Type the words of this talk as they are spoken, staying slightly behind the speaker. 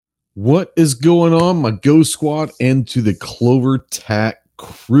What is going on, my Ghost Squad, and to the Clover Tack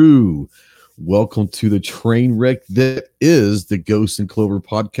crew? Welcome to the train wreck that is the Ghost and Clover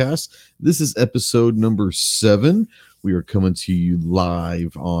podcast. This is episode number 7. We are coming to you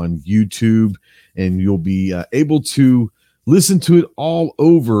live on YouTube, and you'll be able to listen to it all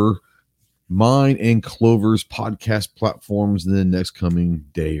over mine and Clover's podcast platforms in the next coming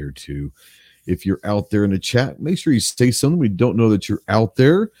day or two. If you're out there in the chat, make sure you say something. We don't know that you're out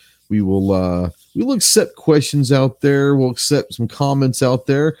there. We'll accept questions out there. We'll accept some comments out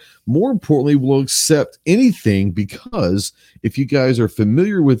there. More importantly, we'll accept anything, because if you guys are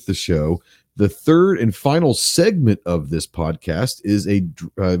familiar with the show, the third and final segment of this podcast is a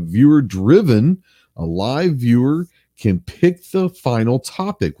viewer-driven. A live viewer can pick the final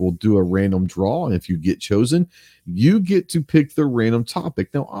topic. We'll do a random draw, and if you get chosen, you get to pick the random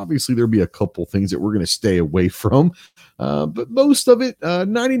topic. Now, obviously, there'll be a couple things that we're going to stay away from, but most of it,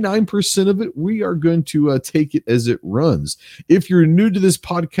 99% of it, we are going to take it as it runs. If you're new to this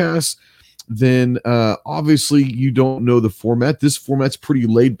podcast, then obviously you don't know the format. This format's pretty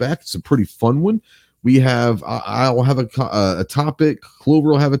laid back. It's a pretty fun one. We have, I'll have a topic, Clover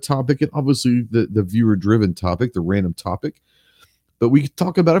will have a topic, and obviously the viewer-driven topic, the random topic. But we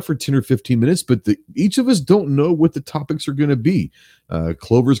talk about it for 10 or 15 minutes, but each of us don't know what the topics are going to be.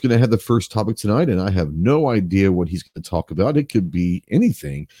 Clover's going to have the first topic tonight, and I have no idea what he's going to talk about. It could be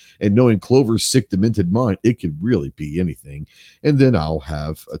anything. And knowing Clover's sick, demented mind, it could really be anything. And then I'll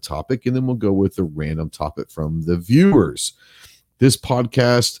have a topic, and then we'll go with the random topic from the viewers. This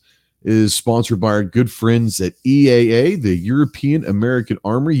podcast is sponsored by our good friends at EAA, the European American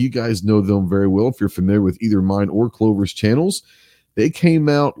Armory. You guys know them very well if you're familiar with either mine or Clover's channels. They came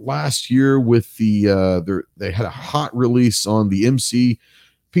out last year with they had a hot release on the MC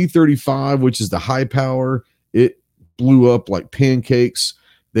P35, which is the high power. It blew up like pancakes.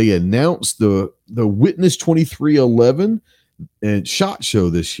 They announced the Witness 2311 and SHOT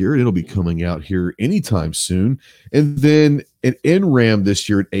Show this year, and it'll be coming out here anytime soon. And then at NRAM this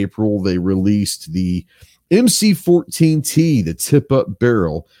year in April, they released the MC14T, the tip-up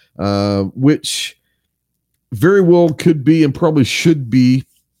barrel, which very well could be and probably should be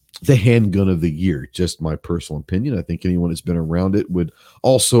the handgun of the year. Just my personal opinion. I think anyone that's been around it would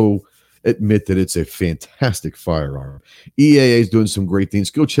also admit that it's a fantastic firearm. EAA is doing some great things.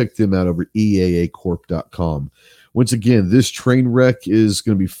 Go check them out over EAAcorp.com. Once again, this train wreck is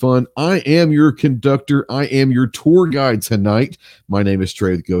going to be fun. I am your conductor. I am your tour guide tonight. My name is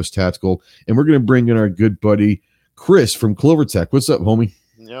Trey with Ghost Tactical, and we're going to bring in our good buddy Chris from Clover Tech. What's up, homie?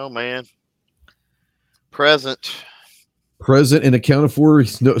 Yo, man. Present and accounted for.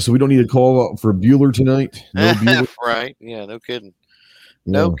 No, so we don't need to call out for Bueller tonight. No Bueller. Right? Yeah, no kidding.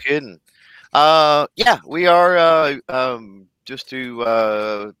 No kidding. Yeah, we are. Just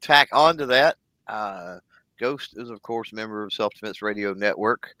to tack on to that. Ghost is, of course, a member of Self-Defense Radio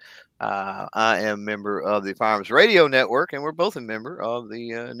Network. I am a member of the Firearms Radio Network, and we're both a member of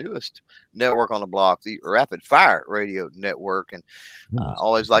the newest network on the block, the Rapid Fire Radio Network. And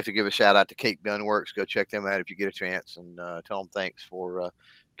always like to give a shout out to Cape Gun Works. Go check them out if you get a chance, and tell them thanks for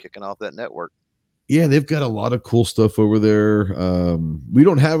kicking off that network. Yeah, they've got a lot of cool stuff over there. We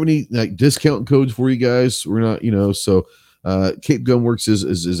don't have any like discount codes for you guys. We're not, so Cape Gun Works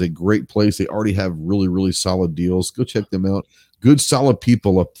is a great place. They already have really, really solid deals. Go check them out. Good, solid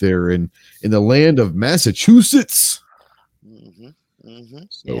people up there in the land of Massachusetts.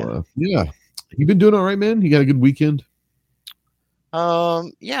 So, yeah. You been doing all right, man? You got a good weekend?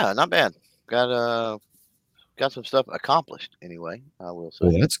 Yeah, not bad. Got some stuff accomplished anyway, I will say.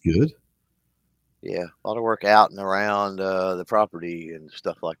 Well, that's good. Yeah, a lot of work out and around the property and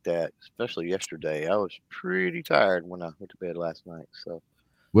stuff like that, especially yesterday. I was pretty tired when I went to bed last night. So,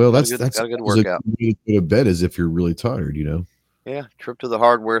 well, that's got a good workout. You go to bed as if you're really tired, Yeah, trip to the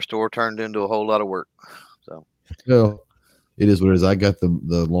hardware store turned into a whole lot of work. So, well, it is what it is. I got the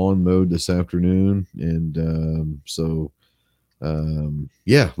lawn mowed this afternoon, and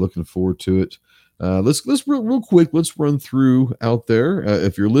yeah, looking forward to it. Let's real quick. Let's run through out there.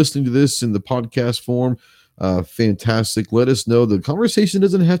 If you're listening to this in the podcast form, fantastic. Let us know. The conversation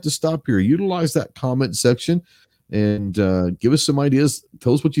doesn't have to stop here. Utilize that comment section and give us some ideas.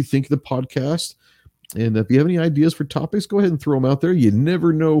 Tell us what you think of the podcast. And if you have any ideas for topics, go ahead and throw them out there. You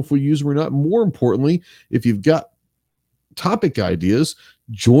never know if we use them or not. More importantly, if you've got topic ideas,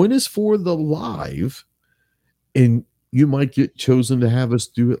 join us for the live, and you might get chosen to have us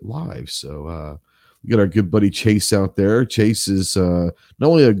do it live. So we got our good buddy Chase out there. Chase is not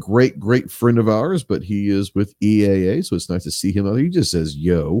only a great friend of ours, but he is with EAA. So it's nice to see him out there. He just says,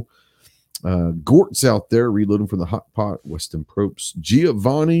 yo. Gort's out there reloading from the hot pot. Weston Propes.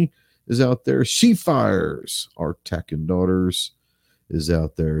 Giovanni is out there. She Fires, our Tacken Daughters, is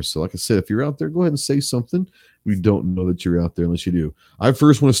out there. So, like I said, if you're out there, go ahead and say something. We don't know that you're out there unless you do. I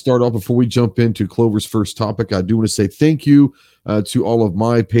first want to start off before we jump into Clover's first topic. I do want to say thank you to all of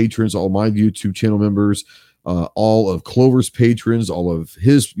my patrons, all my YouTube channel members, all of Clover's patrons, all of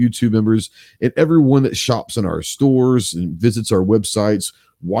his YouTube members, and everyone that shops in our stores and visits our websites,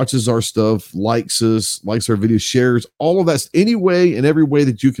 watches our stuff, likes us, likes our videos, shares, all of that's any way and every way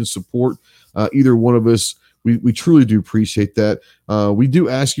that you can support either one of us. We truly do appreciate that. We do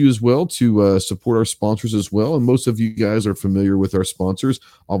ask you as well to support our sponsors as well. And most of you guys are familiar with our sponsors.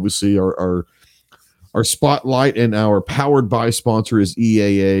 Obviously, our spotlight and our powered by sponsor is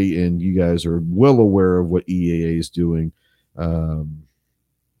EAA, and you guys are well aware of what EAA is doing.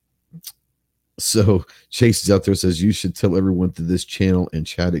 So Chase is out there, says you should tell everyone that this channel and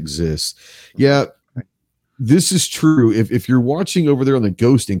chat exists. Yeah, this is true. If you're watching over there on the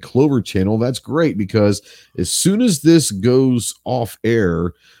Ghost and Clover channel, that's great, because as soon as this goes off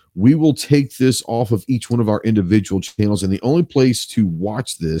air, we will take this off of each one of our individual channels, and the only place to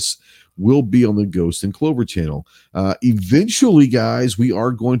watch this will be on the Ghost and Clover channel. Eventually, guys, we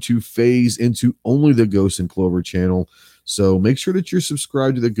are going to phase into only the Ghost and Clover channel. So make sure that you're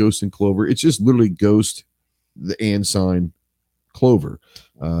subscribed to the Ghost and Clover. It's just literally Ghost, the and sign, Clover.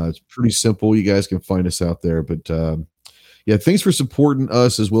 It's pretty simple. You guys can find us out there. But yeah, thanks for supporting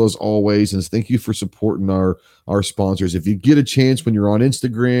us as well as always, and thank you for supporting our sponsors. If you get a chance when you're on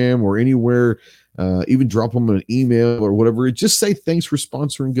Instagram or anywhere, even drop them an email or whatever, just say thanks for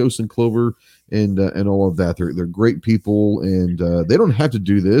sponsoring Ghost and Clover and all of that. They're great people, and they don't have to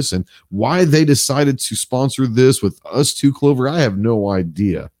do this. And why they decided to sponsor this with us too, Clover, I have no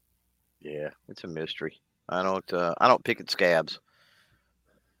idea. Yeah, it's a mystery. I don't pick at scabs.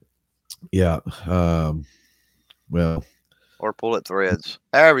 Yeah. Well, or pull at threads,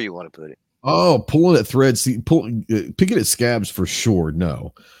 however you want to put it. Oh, pulling at threads, picking at scabs for sure.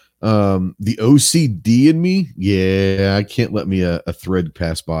 No, the OCD in me, yeah, I can't let me a thread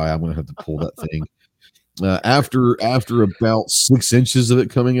pass by. I'm gonna have to pull that thing. After about 6 inches of it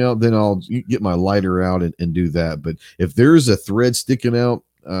coming out, then I'll get my lighter out and do that. But if there's a thread sticking out,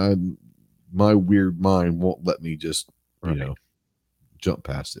 my weird mind won't let me just jump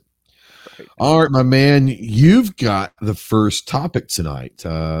past it. Right. All right, my man, you've got the first topic tonight.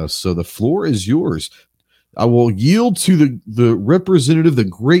 So the floor is yours. I will yield to the representative, the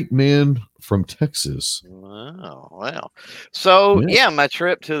great man from Texas. Oh, wow. So, yeah, my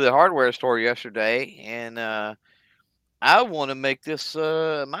trip to the hardware store yesterday, and I want to make this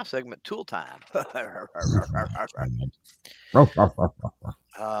my segment tool time.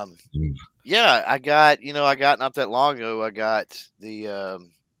 Yeah, I got not that long ago, I got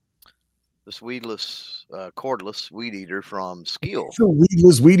this weedless, cordless weed eater from Skill. It's a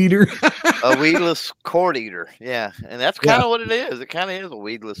weedless weed eater. A weedless cord eater. Yeah. And that's kind of what it is. It kind of is a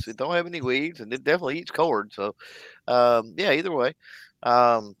weedless. It don't have any weeds, and it definitely eats cord. So, yeah, either way.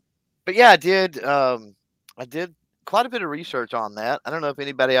 But yeah, I did quite a bit of research on that. I don't know if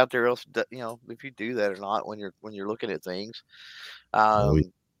anybody out there else, if you do that or not when you're looking at things.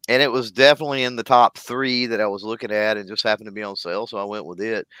 And it was definitely in the top 3 that I was looking at, and just happened to be on sale, so I went with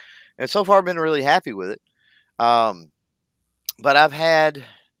it. And so far, I've been really happy with it. But I've had,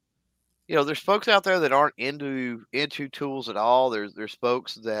 there's folks out there that aren't into tools at all. There's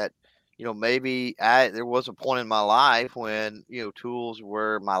folks that, maybe there was a point in my life when, tools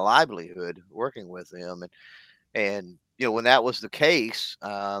were my livelihood, working with them, and when that was the case,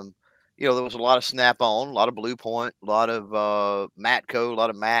 there was a lot of Snap-on, a lot of Blue Point, a lot of Matco, a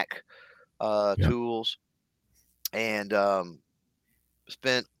lot of Mac tools, and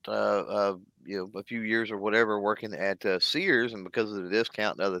spent a few years or whatever working at Sears, and because of the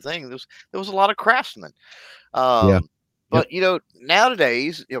discount and other things, there was a lot of Craftsman. But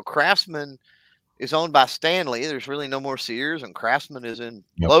nowadays, Craftsman is owned by Stanley. There's really no more Sears, and Craftsman is in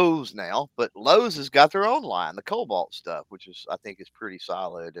Lowe's now. But Lowe's has got their own line, the Cobalt stuff, which I think is pretty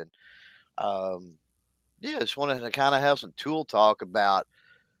solid. And just wanted to kind of have some tool talk about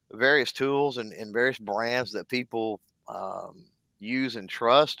various tools and various brands that people use and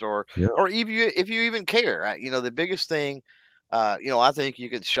trust, or if you even care. Right? The biggest thing, I think you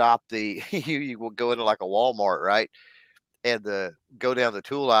could shop you will go into like a Walmart, right, and go down the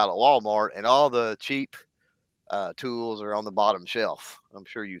tool aisle at Walmart, and all the cheap tools are on the bottom shelf. I'm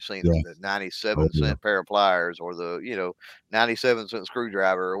sure you've seen them, the 97-cent pair of pliers, or the 97-cent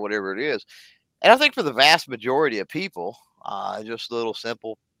screwdriver, or whatever it is. And I think for the vast majority of people, just a little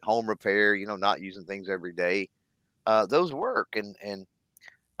simple home repair, not using things every day, those work. And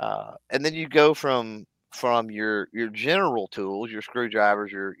And then you go from your general tools, your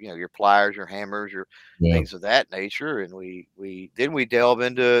screwdrivers, your pliers, your hammers, your Yeah. things of that nature, and we delve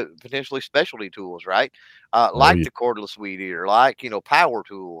into potentially specialty tools, right? Oh, Like yeah. the cordless weed eater, like power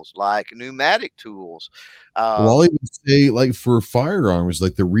tools, like pneumatic tools. Well, I'll Um, even say, like, for firearms,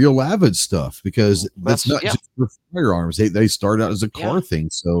 like the real Avid stuff, because that's that's not yeah, just for firearms. They started out as a yeah, car thing.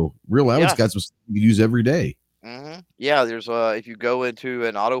 So real Avid's yeah. got some stuff you use every day. Yeah, there's if you go into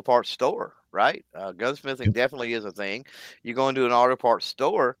an auto parts store, right? Yep. Gunsmithing definitely is a thing. You go into an auto parts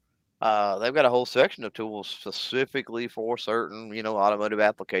store, they've got a whole section of tools specifically for certain, automotive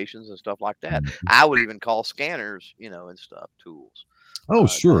applications and stuff like that. Mhm. I would even call scanners, and stuff tools. Oh, Now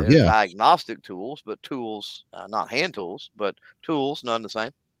sure. they're Yeah. diagnostic tools, but tools, not hand tools, but tools, none the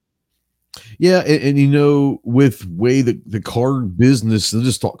same. Yeah, and with way the car business, let's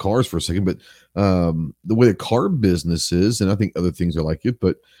just talk cars for a second, but the way the car business is, and I think other things are like it,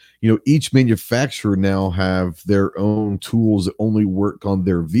 but each manufacturer now have their own tools that only work on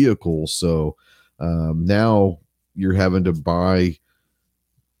their vehicles. So now you're having to buy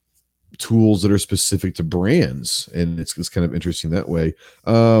tools that are specific to brands, and it's kind of interesting that way.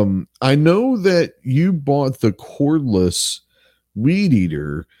 I know that you bought the cordless weed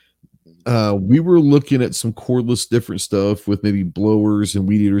eater. Mhm. We were looking at some cordless different stuff with maybe blowers and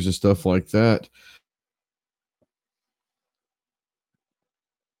weed eaters and stuff like that.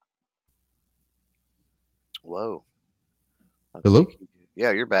 Whoa, I think, Hello?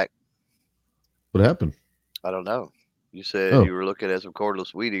 yeah, you're back. What happened? I don't know. You said Oh, you were looking at some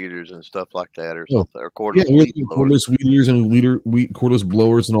cordless weed eaters and stuff like that, or oh, something, or yeah, cordless we're weed looking at blowers. cordless weed eaters and cordless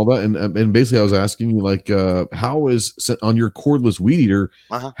blowers and all that. And basically, I was asking you, like, how is on your cordless weed eater?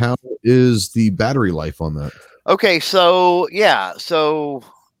 Uh-huh. How is the battery life on that? Okay, so yeah,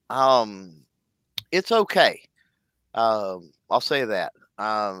 um, it's okay. I'll say that.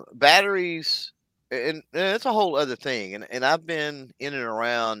 Batteries, and it's a whole other thing. And I've been in and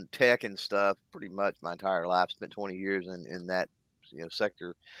around tech and stuff pretty much my entire life. Spent 20 years in that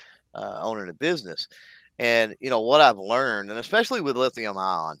sector, owning a business. And what I've learned, and especially with lithium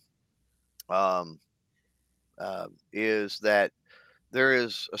ion, um, is that there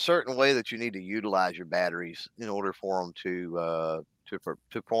is a certain way that you need to utilize your batteries in order for them to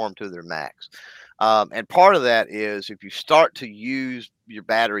perform to their max. And part of that is if you start to use your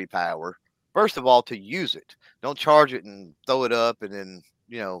battery power, first of all, to use it. Don't charge it and throw it up and then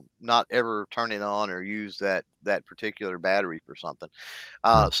not ever turn it on or use that particular battery for something.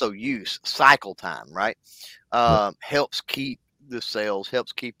 Yeah, So use cycle time, right? yep, Helps keep the sales,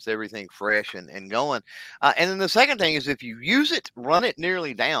 helps keeps everything fresh and going. And then the second thing is if you use it, run it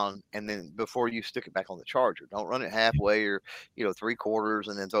nearly down, and then before you stick it back on the charger, don't run it halfway or three quarters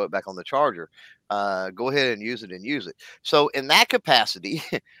and then throw it back on the charger. Go ahead and use it. So in that capacity,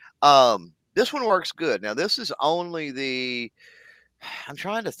 this one works good. Now this is only the I'm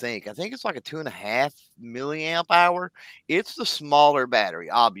trying to think. I think it's like a 2.5 milliamp hour. It's the smaller battery.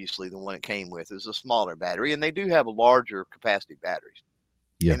 Obviously, the one it came with is a smaller battery, and they do have larger capacity batteries.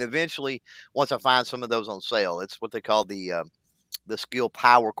 yeah. And eventually, once I find some of those on sale, it's what they call the Skill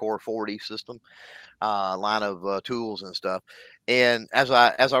Power Core 40 system line of tools and stuff. And as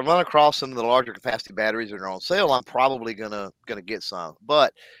I run across some of the larger capacity batteries that are on sale, I'm probably gonna get some.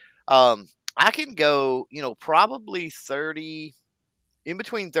 But um, I can go, probably 30 in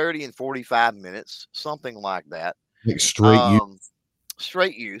between 30 and 45 minutes, something like that. Like straight use. Um,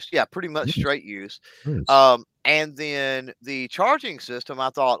 Straight use. Yeah, pretty much Nice, straight use. nice. And then the charging system,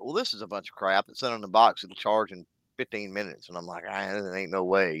 I thought, well, this is a bunch of crap. It's sent on the box. It'll charge in 15 minutes. And I'm like, there ain't no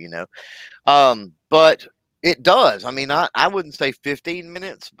way. But it does. I mean, I wouldn't say 15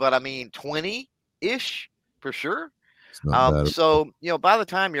 minutes, but I mean, 20 ish for sure. It's not bad at all. So, by the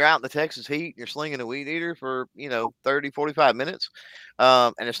time you're out in the Texas heat, you're slinging a weed eater for, 30, 45 minutes,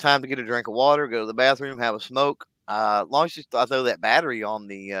 and it's time to get a drink of water, go to the bathroom, have a smoke. As long as I throw that battery on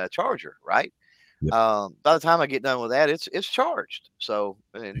the charger, right? Yep. By the time I get done with that, it's charged. So,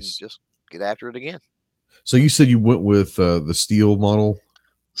 and Nice. just get after it again. So you said you went with the steel model.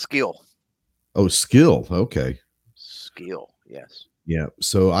 Skill, Oh, skill. Okay. skill, yes. Yeah.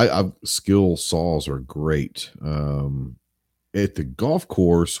 So I've skill saws are great. At the golf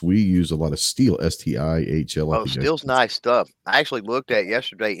course, we use a lot of steel, STIHL. I Oh, think that's still's nice stuff. I actually looked at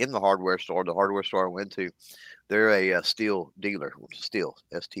yesterday in the hardware store, the hardware store I went to. They're a, steel dealer, which is steel,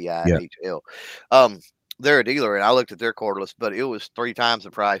 yeah. STIHL. Um, they're a dealer, and I looked at their cordless, but it was 3 times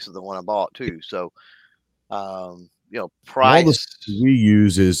the price of the one I bought too. So, All the price, stuff we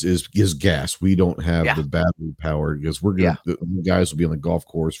use is gas. We don't have yeah, the battery power because yeah. the guys will be on the golf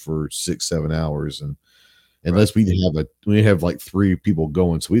course for 6, 7 hours, and Right. unless we have like three people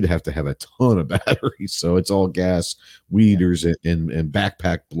going, so we'd have to have a ton of batteries. So it's all gas, weed Yeah. eaters, and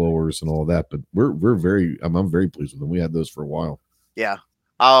backpack blowers and all that. But we're very I'm very pleased with them. We had those for a while. Yeah.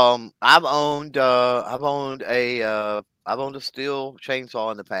 I've owned a steel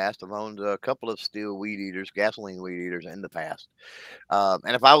chainsaw in the past. I've owned a couple of steel weed eaters, gasoline weed eaters in the past.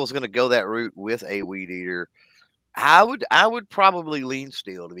 And if I was going to go that route with a weed eater, I would probably lean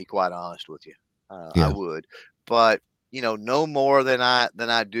steel, to be quite honest with you. I Yeah, would, but no more than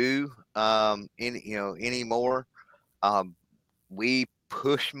I do anymore. Um, we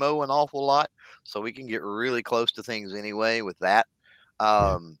push mow an awful lot, so we can get really close to things anyway with that.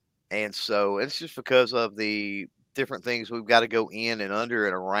 yeah, Um, and so it's just because of the different things we've got to go in and under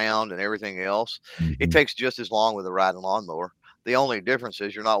and around and everything else. It hmm, takes just as long with a riding lawnmower. The only difference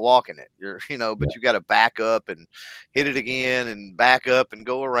is you're not walking it. yeah, But you got to back up and hit it again and back up and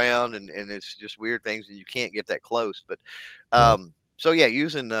go around, and it's just weird things, and you can't get that close. But right, so yeah,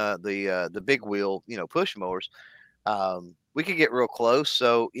 using the big wheel, push mowers, we could get real close.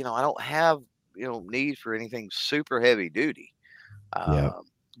 So, I don't have, need for anything super heavy duty. yeah. Um,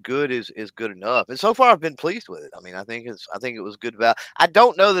 Good is good enough. And so far I've been pleased with it. I mean, I think it was good value. I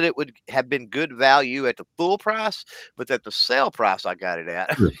don't know that it would have been good value at the full price, but at the sale price I got it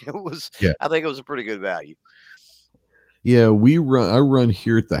at, Sure. it was Yeah. I think it was a pretty good value. Yeah, I run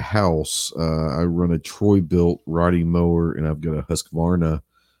here at the house. I run a Troy built riding mower, and I've got a Husqvarna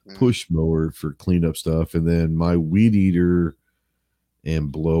Hmm. push mower for cleanup stuff, and then my weed eater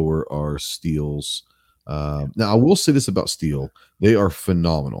and blower are steels. Yeah. Now, I will say this about steel: they are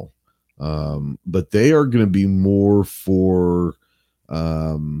phenomenal, but they are going to be more for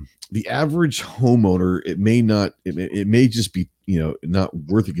the average homeowner. It may just be not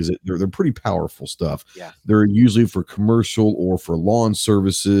worth it because they're pretty powerful stuff. Yeah. They're usually for commercial or for lawn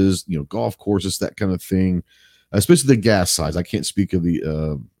services, golf courses, that kind of thing. Especially the gas size. I can't speak of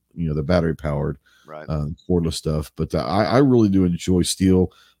the the battery powered Right. cordless stuff. But I really do enjoy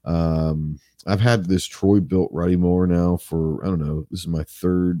steel. I've had this Troy built riding mower now for I don't know. This is my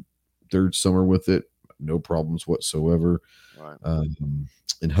third summer with it. No problems whatsoever. Right. Um,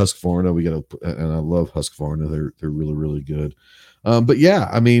 in Husqvarna, and I love Husqvarna. They're really really good. But yeah,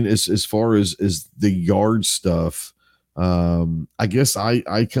 I mean, as far as the yard stuff, I guess I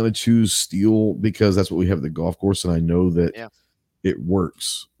kind of choose steel because that's what we have at the golf course, and I know that Yeah. it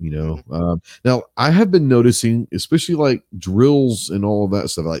works, Hmm. now I have been noticing, especially like drills and all of that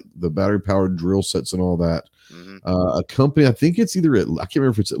stuff, like the battery powered drill sets and all that. Hmm. A company, I think it's either I can't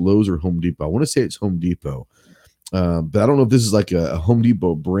remember if it's at Lowe's or Home Depot. I want to say it's Home Depot, but I don't know if this is like a Home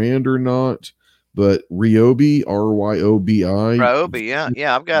Depot brand or not. But Ryobi, Ryobi, Ryobi, yeah,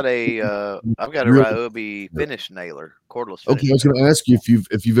 yeah. I've got a really. Ryobi finish nailer, cordless Okay, finish I was going nailer. to ask you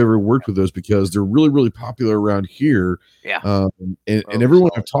if you've ever worked with those because they're really really popular around here, Yeah, um, and Ryobi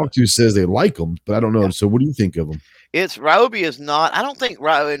everyone I've solid stuff. talked to says they like them, but I don't know. Yeah. So what do you think of them? It's Ryobi is not. I don't think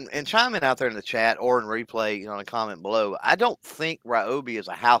Ryobi, and chime in out there in the chat or in replay, in a comment below. I don't think Ryobi is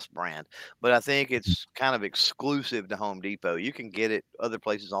a house brand, but I think it's kind of exclusive to Home Depot. You can get it other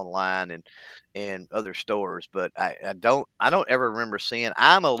places online and other stores, but I don't ever remember seeing.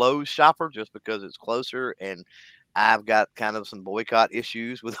 I'm a Lowe's shopper just because it's closer, and I've got kind of some boycott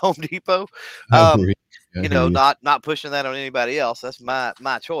issues with Home Depot. I hear Um, you. I hear you. not pushing that on anybody else. That's my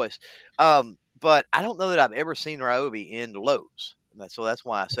choice. But I don't know that I've ever seen Ryobi in Lowe's. So that's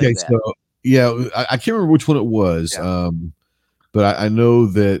why I say Okay, that. so yeah, I can't remember which one it was, Yeah. but I know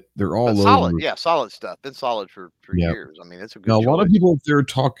that they're But all solid, over. yeah, solid stuff. Been solid for Yeah. years. I mean, it's a Now good a lot of choice. people up there are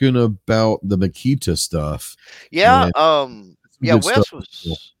talking about the Makita stuff, Yeah, and some yeah, good stuff as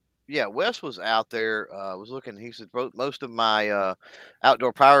well. Wes was out there, was looking. He said most of my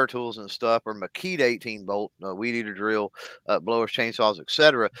outdoor power tools and stuff are Makita 18 bolt, weed eater drill, blowers, chainsaws,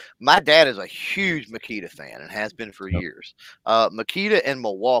 etc. My dad is a huge Makita fan and has been for Yep. years. Makita and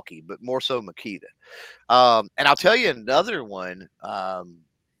Milwaukee, but more so Makita. And I'll tell you another one.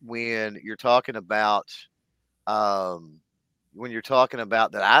 When you're talking about um, when you're talking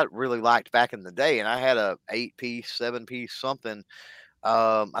about that I really liked back in the day, and I had a 8 piece, 7 piece something.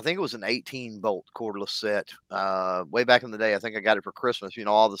 I think it was an 18 bolt cordless set. Way back in the day, I think I got it for Christmas.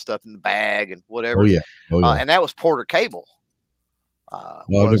 All the stuff in the bag and Oh whatever. yeah. Oh yeah. And that was Porter Cable. No,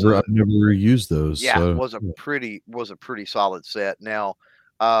 Was I've never used those. Yeah, So was a pretty solid set. Now,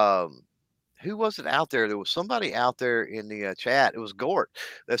 um, who was it out there? There was somebody out there in the chat. It was Gort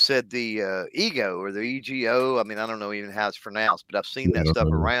that said the Ego or the EGO. I mean, I don't know even how it's pronounced, but I've seen yeah, I that don't stuff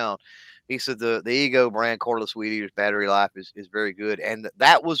know. around. He said the Ego brand cordless weed eater's battery life is very good, and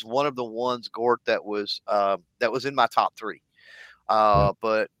that was one of the ones, Gort, that was in my top three. Yeah.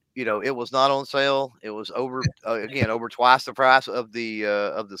 But it was not on sale. It was over again over twice the price of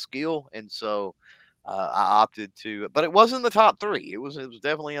the skill, and so I opted to. But it wasn't the top three. It was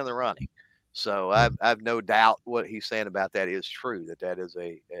definitely in the running. So Yeah. I've no doubt what he's saying about that is true. That is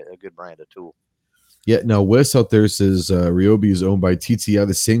a good brand of tool. Yeah. Now, Wes out there says Ryobi is owned by TTI,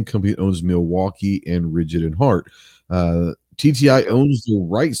 the same company that owns Milwaukee and Rigid and Hart. There you TTI go. owns the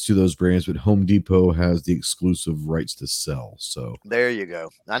rights to those brands, but Home Depot has the exclusive rights to sell. So There you go.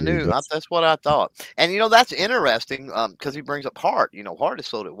 I there you knew go. that's what I thought. And that's interesting because he brings up Hart. Hart is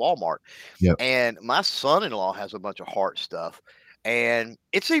sold at Walmart. Yep. And my son-in-law has a bunch of Hart stuff, and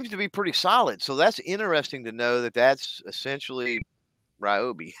it seems to be pretty solid. So that's interesting to know that that's essentially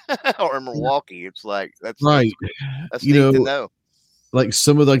Ryobi or Milwaukee. It's like Right. that's You neat to know, know. like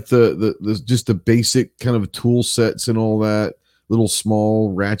some of like the just the basic kind of tool sets and all that, little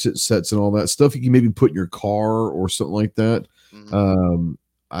small ratchet sets and all that stuff you can maybe put in your car or something like that. Hmm. um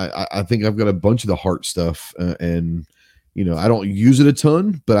I think I've got a bunch of the Heart stuff, and I don't use it a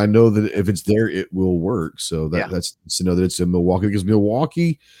ton, but I know that if it's there it will work. So Yeah. that's to know that it's in Milwaukee, because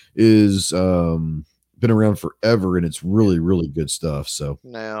Milwaukee is been around forever, and it's Yeah. really good stuff. So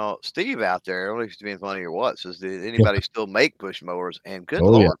Now, Steve out there, I don't know if he's being funny or what, says, did yeah. anybody still make push mowers? And good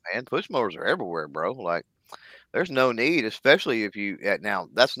Oh yeah. Lord, man, push mowers are everywhere, bro. Like, there's no need, especially if you, now,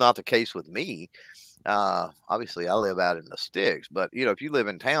 that's not the case with me. Obviously, I live out in the sticks, but, if you live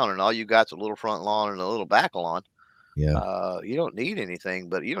in town and all you got's a little front lawn and a little back lawn, Yeah. you don't need anything,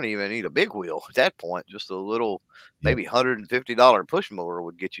 but you don't even need a big wheel at that point. Just a little, Yep. maybe $150 push mower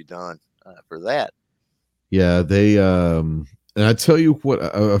would get you done for that. Yeah, they and I tell you what,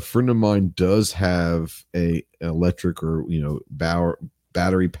 a friend of mine does have an electric, or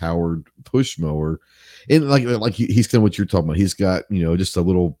battery powered push mower, and like he's kind of what you're talking about. He's got just a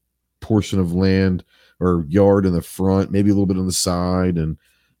little portion of land or yard in the front, maybe a little bit on the side, and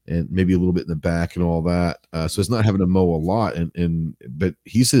maybe a little bit in the back and all that. So Mhm. it's not having to mow a lot, and but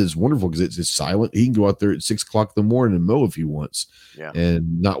he says it's wonderful because it's silent. He can go out there at 6 o'clock in the morning and mow if he wants, Yeah.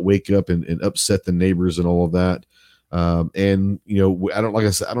 and not wake up and upset the neighbors and all of that. And I don't, like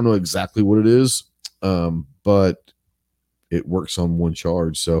I said, I don't know exactly what it is, but it works on one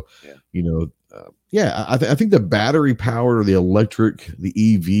charge. So, Yeah. yeah, I think the battery powered, or the electric, the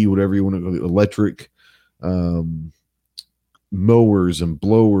EV, whatever you want to go, the electric um, mowers and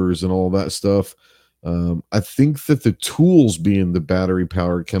blowers and all that stuff. I think that the tools being the battery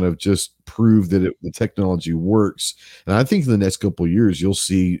powered kind of just prove that the technology works. And I think in the next couple of years,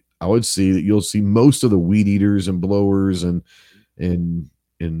 I would see that you'll see most of the weed eaters and blowers and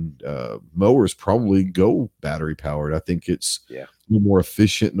mowers probably go battery powered. I think it's Yeah. a little more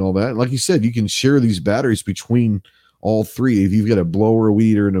efficient and all that. And like you said, you can share these batteries between all three. If you've got a blower, a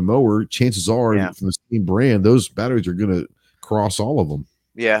weed eater, and a mower, chances are Yeah. that from the same brand, those batteries are going to cross all of them.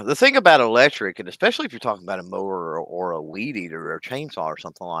 Yeah, the thing about electric, and especially if you're talking about a mower or a weed eater or a chainsaw or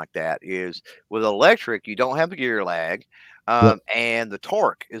something like that, is with electric, you don't have the gear lag, Yep. and the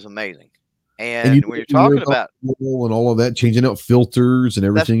torque is amazing. And you And don't when you're have to worry talking about about oil and all of that, changing out filters and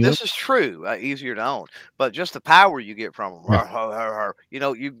everything else. this is true, easier to own, but just the power you get from Yeah. them,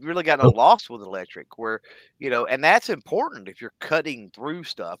 you really got no Oh, loss with electric. Where and that's important if you're cutting through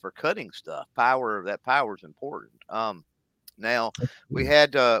stuff or cutting stuff. That power is important. Now we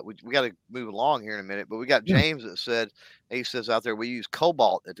absolutely. had we got to move along here in a minute, but we got Yeah. James that said he says out there we use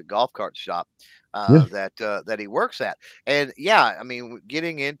cobalt at the golf cart shop Yeah. that he works at, and yeah, I mean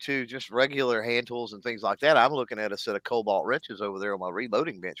getting into just regular hand tools and things like that. I'm looking at a set of cobalt wrenches over there on my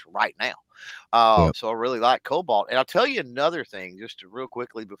reloading bench right now, Yeah. so I really like cobalt. And I'll tell you another thing, real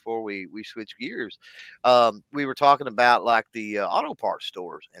quickly before we switch gears. We were talking about like the auto parts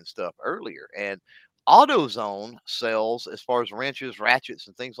stores and stuff earlier, and AutoZone sells, as far as wrenches, ratchets,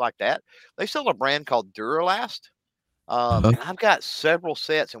 and things like that. They sell a brand called Duralast, Uh-huh. and I've got several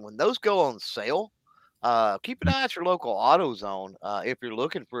sets. And when those go on sale, keep an eye at your local AutoZone if you're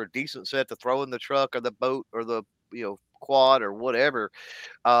looking for a decent set to throw in the truck or the boat or the quad or whatever.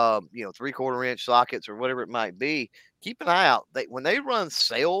 3/4 inch sockets or whatever it might be. Keep an eye out. When they run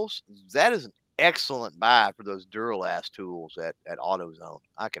sales, that is an excellent buy for those Duralast tools at AutoZone.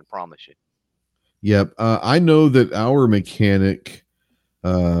 I can promise you. Yep. I know that our mechanic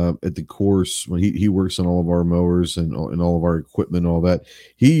at the course, when he works on all of our mowers and all of our equipment and all that,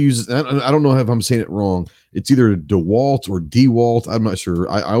 he uses, I don't know if I'm saying it wrong. It's either DeWalt or DeWalt. I'm not sure.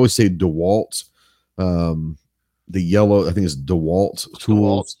 I always say DeWalt. Um, the yellow, I think it's DeWalt It's DeWalt.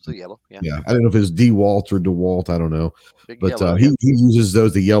 tools. It's the yellow. Yeah. Yeah, I don't know if it's DeWalt or DeWalt. I don't know, Big but yellow. Yep. he uses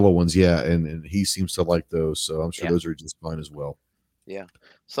those, the yellow ones. Yeah, and he seems to like those. So I'm sure Yeah. those are just fine as well. Yeah.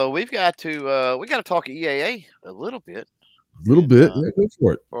 So we got to talk EAA a little bit. A little And bit. Yeah, go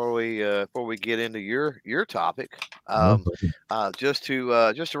for it. before we get into your topic, Uh-huh. just to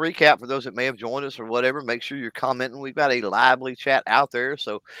recap for those that may have joined us or whatever, make sure you're commenting. We've got a lively chat out there,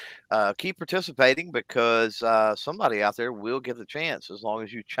 so keep participating because somebody out there will get the chance as long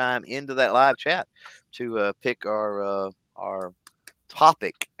as you chime into that live chat to pick our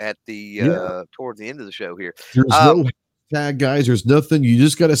topic at the Yeah. toward the end of the show here. There's Um, no tag, guys. There's nothing. You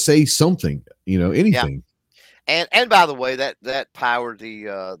just got to say something, yeah, anything. and by the way, that powered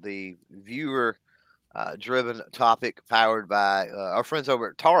the viewer driven topic powered by our friends over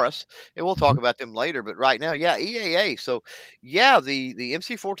at Taurus, and we'll talk Mhm. about them later. But right now, yeah, EAA. So yeah, the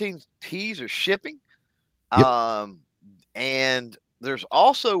MC14 Ts are shipping, Yep. um, and there's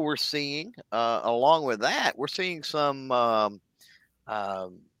also we're seeing along with that we're seeing some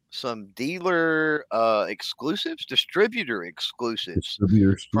dealer exclusives, distributor exclusives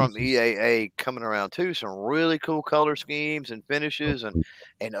Distributor from exclusives. EAA coming around too. Some really cool color schemes and finishes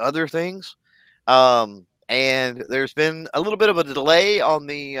and other things. And there's been a little bit of a delay on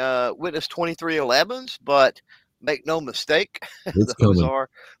the Witness 2311s, but make no mistake, It's those coming. are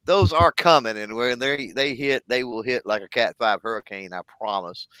those are coming, and when they will hit like a Cat 5 hurricane, I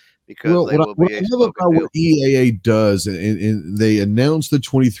promise, because Well, they will what be I a love smoking about what deal. EAA does, and they announced the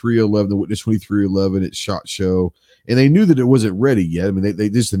 2311, the Witness 2311 at SHOT Show, and they knew that it wasn't ready yet. I mean, they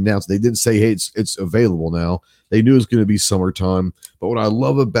just announced. They didn't say, "Hey, it's available now." They knew it was going to be summertime. But what I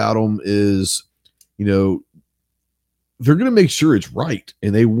love about them is, you know, they're going to make sure it's right,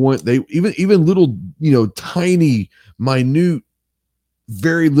 and they even little, tiny, minute,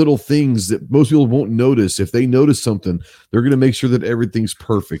 very little things that most people won't notice. If they notice something, they're going to make sure that everything's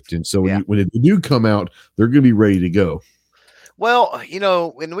perfect. And so Yeah. when it do come out, they're going to be ready to go. Well,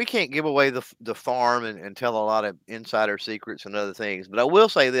 and we can't give away the farm and tell a lot of insider secrets and other things, but I will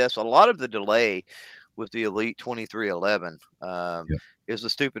say this: a lot of the delay with the Elite 2311 Yeah. is the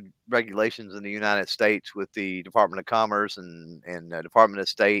stupid regulations in the United States with the Department of Commerce and Department of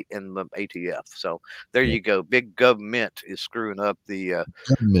State and the ATF. So there Yeah. you go. Big government is screwing up the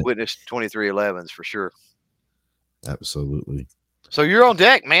Government. Witness 2311s for sure. Absolutely. So you're on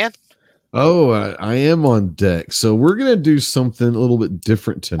deck, man. Oh, I am on deck. So we're going to do something a little bit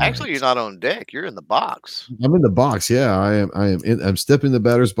different Actually, you're tonight. not on deck. You're in the box. I'm in the box. Yeah, I am. I'm stepping in the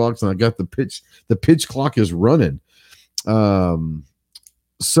batter's box, and I got the pitch. The pitch clock is running. Um,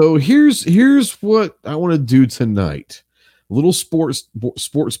 So here's what I want to do tonight. A little sports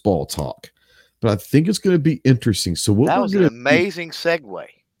ball talk. But I think it's going to be interesting. So what That we're was an going to do, amazing segue.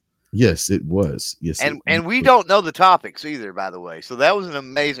 yes, it was. Yes, it And we don't know the topics either, by the way. So that was an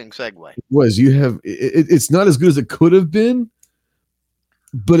amazing segue. was. You have it's not as good as it could have been,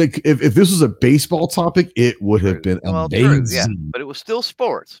 but if this was a baseball topic, it would have True. been Well, true, yeah. amazing. But it was still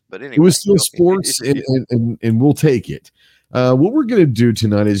sports. But It anyway, was still go sports, and we'll take it. What we're going to do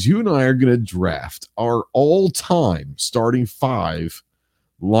tonight is you and I are going to draft our all-time starting five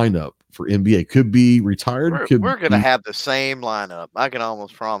lineup for NBA. Could be retired, could we're gonna be, have the same lineup. I can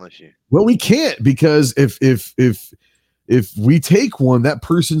almost promise you. well, we can't, because if we take one, that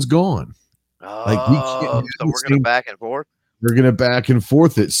person's gone. Like, we can't have Oh, so the we're gonna same. back and forth. We're gonna back and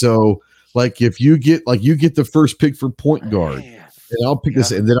forth it. So, like, if you get the first pick for point guard, Man. and I'll pick Yeah.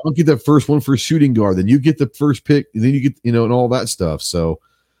 this, and then I'll get the first one for shooting guard, then you get the first pick, and then you get, and all that stuff. So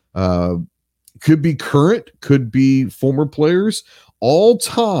uh could be current, could be former players, all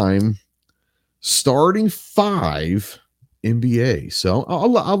time starting five NBA. So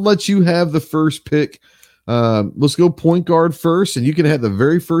I'll let you have the first pick. Let's go point guard first, and you can have the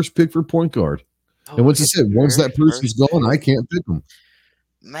very first pick for point guard. And Oh, once I get said, the once very that person's first gone, I pick. can't pick them.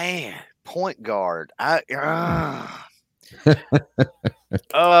 Man, point guard.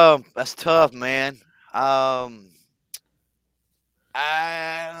 That's tough, man. Um,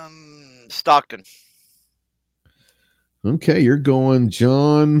 Stockton. Okay, you're going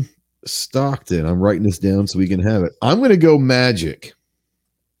John Stockton. I'm writing this down so we can have it. I'm going to go Magic.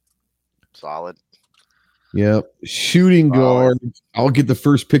 Solid. Yep. Shooting guard. I'll get the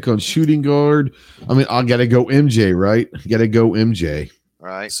first pick on shooting guard. I mean, I got to go MJ, right? Got to go MJ.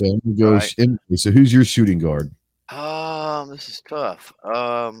 Right. So I'm going to go MJ. So who's your shooting guard? This is tough.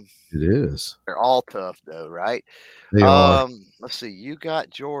 It is. They're all tough though, right? They are. Let's see. You got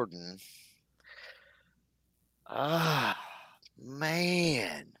Jordan. Ah,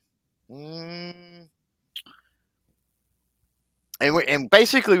 man. Mm. And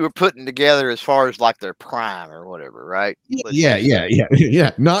basically we're putting together as far as like their prime or whatever, right?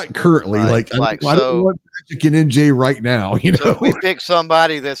 Yeah. Not currently. Right. I don't want Magic and MJ right now. So if we pick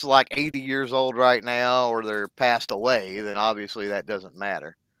somebody that's like 80 years old right now, or they're passed away, then obviously that doesn't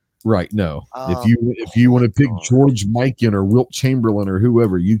matter. Right. No. If you want to Point pick guard. George Mikan or Wilt Chamberlain or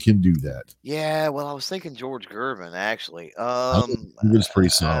whoever, you can do that. Yeah, well, I was thinking George Gervin actually. I think he was pretty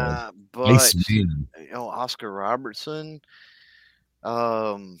solid. But Iceman. Oscar Robertson.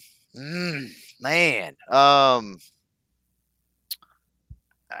 Um, mm, man. Uh,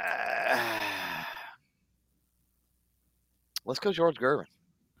 let's go George Gervin.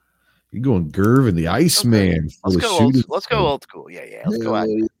 You're going Gerv and the Iceman for the shooting. Let's go old school. Yeah. Let's go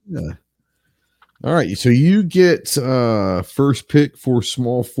Iceman. Yeah. All right. So you get first pick for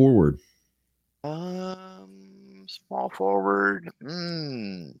small forward. Small forward.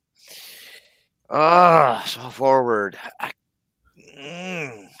 Small forward.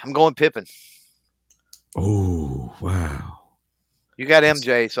 I'm going Pippen. Oh, wow. You got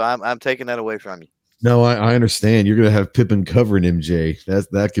MJ, so I'm taking that away from you. No, I understand. You're gonna have Pippen covering MJ.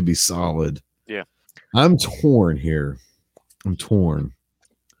 That could be solid. Yeah. I'm torn here. I'm torn.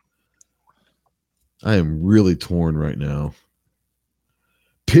 I am really torn right now.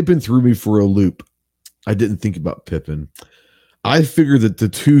 Pippen threw me for a loop. I didn't think about Pippen. I figured that the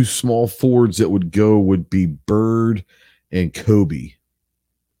two small forwards that would go would be Bird and Kobe.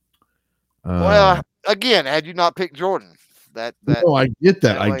 Well, again, had you not picked Jordan, no, I get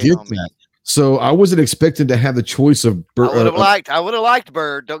that. I get that. So I wasn't expecting to have the choice of Bird. I would have liked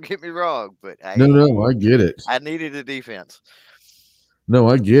Bird. Don't get me wrong, but no, I get it. I needed a defense. No,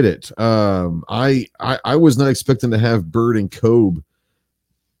 I get it. I was not expecting to have Bird and Kobe.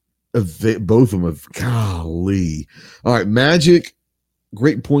 Both of them. Golly. All right, Magic,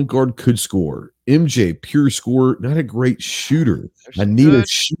 great point guard, could score. MJ, pure scorer, not a great shooter. I need a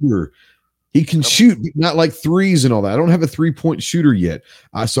shooter. He can shoot, but not like threes and all that. I don't have a 3-point shooter yet.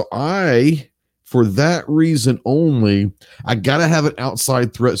 So for that reason only, I got to have an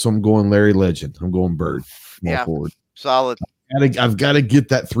outside threat. So I'm going Larry Legend. I'm going Bird. Forward. Solid. I've got to get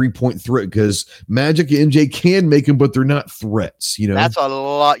that 3-point threat because Magic and MJ can make them, but they're not threats. You know, that's a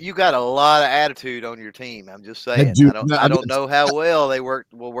lot. You got a lot of attitude on your team. I'm just saying. I don't know how well they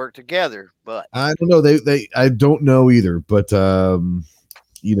will work together, but I don't know. I don't know either. But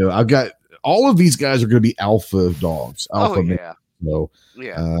I've got all of these guys are going to be alpha dogs. Alpha men. So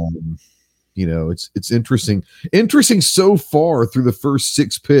it's interesting. Interesting so far through the first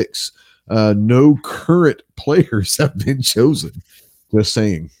 6 picks. No current players have been chosen. Just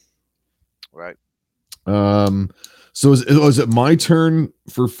saying. Right. So was it my turn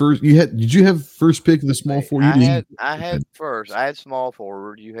for first? Did you have first pick of the small forward? I had first. I had small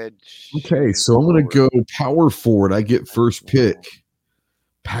forward. You had. Okay, so I'm going to go power forward. I get first pick.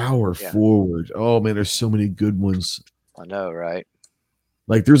 Power forward. Oh man, there's so many good ones. I know, right?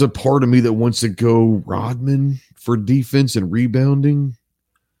 Like there's a part of me that wants to go Rodman for defense and rebounding.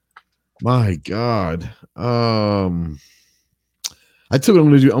 My God. I tell you what I'm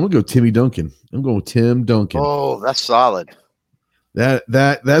going to do. I'm going to go Timmy Duncan. I'm going with Tim Duncan. Oh, that's solid. That's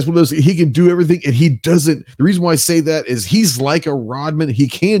what those. He can do everything, and he doesn't. The reason why I say that is he's like a Rodman. He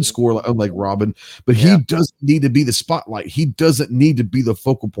can score unlike Robin, but he doesn't need to be the spotlight. He doesn't need to be the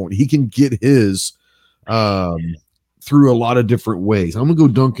focal point. He can get his through a lot of different ways. I'm gonna go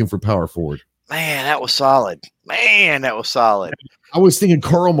Duncan for power forward. Man, that was solid. I was thinking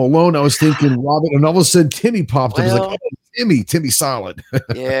Karl Malone. I was thinking Robin, and all of a sudden Timmy popped up. I was like, oh, Timmy solid.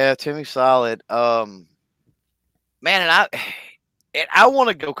 Yeah, Timmy solid. Man, and I want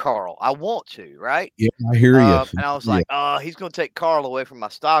to go Carl. I want to, right? Yeah, I hear you. And I was like, oh, he's going to take Carl away from my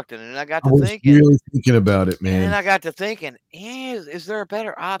Stockton. And I got to really thinking about it, man. And I got to thinking, is there a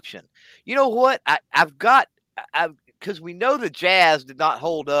better option? You know what? Because we know the Jazz did not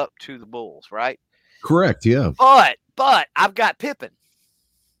hold up to the Bulls, right? Correct, yeah. But I've got Pippen.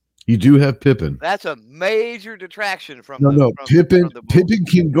 You do have Pippen. That's a major detraction from Pippen. Pippen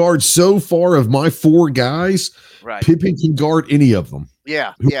can guard so far of my 4 guys. Right. Pippen can guard any of them.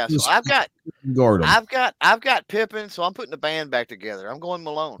 Yeah. So I've got Pippen. So I'm putting the band back together. I'm going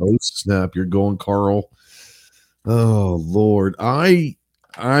Malone. Oh snap! You're going Carl. Oh Lord,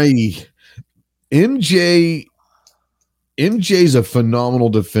 MJ's a phenomenal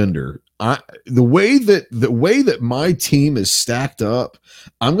defender. The way that my team is stacked up,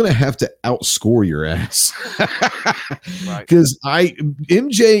 I'm gonna have to outscore your ass. Because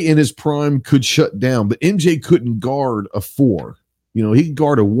MJ in his prime could shut down, but MJ couldn't guard a 4. You know, he can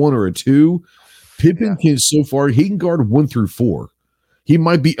guard a 1 or a 2. Pippen can he can guard 1 through 4. He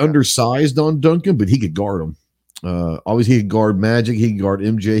might be undersized on Duncan, but he could guard him. Obviously, he could guard Magic, he could guard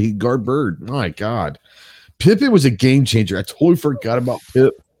MJ, he could guard Bird. My God. Pippen was a game changer. I totally forgot about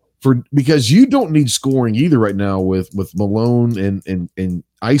Pip. Because you don't need scoring either right now with Malone and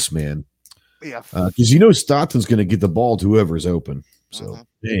Iceman. Yeah. Because Stockton's going to get the ball to whoever's open. So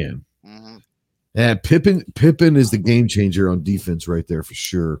Man. Hmm. Yeah, Pippen is the game changer on defense right there for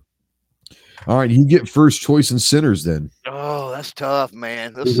sure. All right, you get first choice in centers then. Oh, that's tough,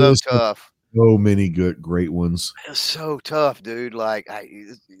 man. That's It so is tough. so many good, great ones. It's so tough, dude. Like,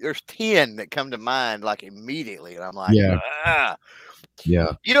 there's 10 that come to mind like immediately, and I'm like, Yeah, ah.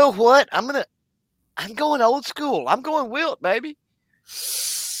 yeah. You know what? I'm going old school. I'm going Wilt, baby.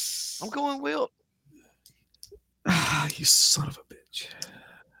 I'm going Wilt. Ah, you son of a bitch.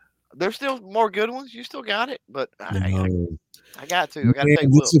 There's still more good ones. You still got it, but No. I got to. I got to Man, take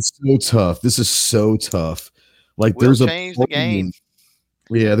this Wilt. is so tough. This is so tough. Like Wilt there's a changed the part of game.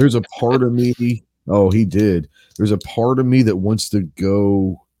 me, yeah, there's a part of me. Oh, he did. There's a part of me that wants to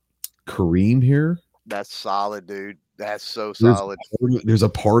go Kareem here. That's solid, dude. That's so There's solid. there's a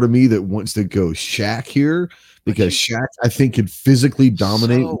part of me that wants to go Shaq here But because you Shaq I think could physically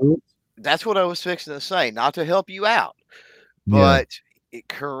dominate. so that's what I was fixing to say. Not to help you out, Yeah, but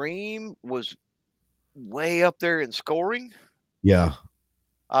Kareem was way up there in scoring. yeah.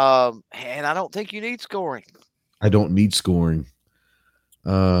 And I don't think you need scoring. I don't need scoring.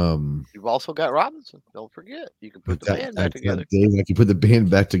 Um, You've also got Robinson. Don't forget. You can put I've the got band back I've together. got Dave. I can put the band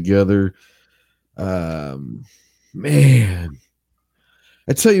back together. Um, man,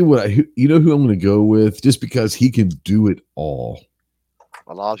 I tell you what, you know who I'm going to go with just because he can do it all.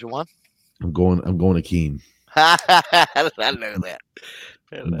 Elijah one. I'm going to Keem. I know that.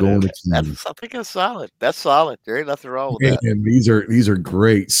 I I'm know going to that. Keem. I think that's solid. That's solid. There ain't nothing wrong with that. Man, these are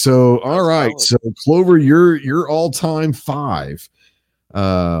great. So, all That's right. solid. So, Clover, your all time five.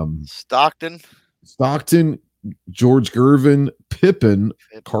 Um, Stockton. Stockton, George Gervin, Pippen,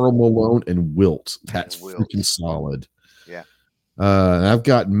 Pippen, Carl Malone, and Wilt. and That's freaking Wilt. solid. Yeah. I've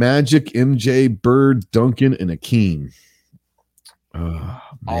got Magic, MJ, Bird, Duncan, and Akeem. Oh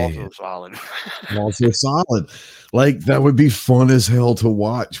man, Also solid. also solid. Like that would be fun as hell to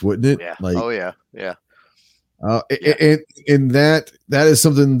watch, wouldn't it? Yeah. Like, Oh yeah. Yeah. uh, Yeah. and that is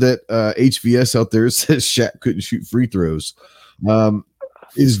something that HVS out there says Shaq couldn't shoot free throws. Um,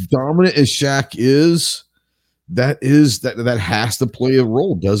 as dominant as Shaq that has to play a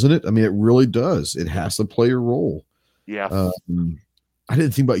role, doesn't it? I mean, it really does. It has to play a role. Yeah. I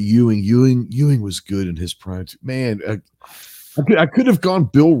didn't think about Ewing. Ewing was good in his prime. Man, I could have gone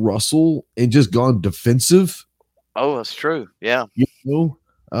Bill Russell and just gone defensive, Oh, that's true. Yeah. you know.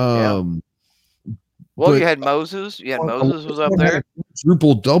 Yeah. Um, Well, you but had Moses. You had Moses was up Elijah had there. a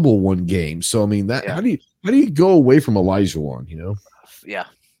triple double one game. So I mean that Yeah. how do you go away from Elijah one? Yeah.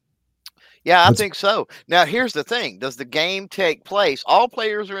 Yeah, I That's think so. Now, here's the thing. Does the game take place? All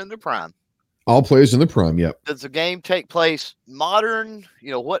players are in their prime. all players in the prime. Yep. Does the game take place modern?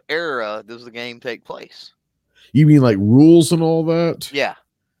 What era does the game take place? You mean like rules and all that? Yeah.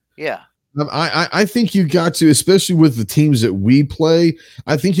 Yeah. I think you got to, especially with the teams that we play.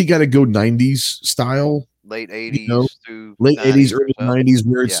 I think you got to go 90s style. Late You know, 80s through late 80s, 90s or early so. 90s,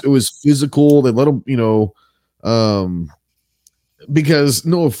 where Yeah. it was physical. They let them, because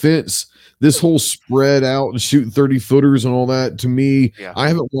no offense, this whole spread out and shooting 30 footers and all that to me, Yeah. I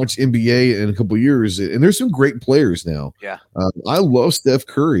haven't watched NBA in a couple years, and there's some great players now. Yeah. I love Steph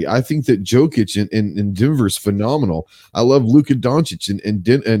Curry. I think that Jokic in Denver is phenomenal. I love Luka Doncic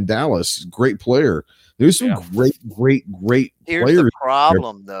in Dallas, great player. There's some Yeah. great Here's the players there.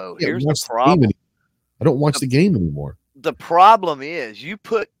 problem, though. I can't Here's the watch the game problem. I don't watch the game anymore. The problem is you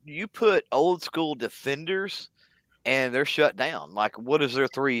put old school defenders and they're shut down. Like, what does their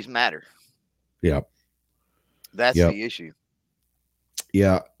threes matter? Yeah. That's Yeah. the issue.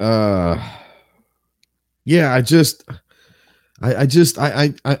 Yeah. Yeah, I just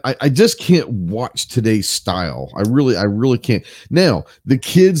can't watch today's style. I really can't. Now, the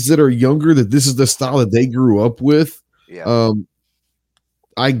kids that are younger, that this is the style that they grew up with, Yeah.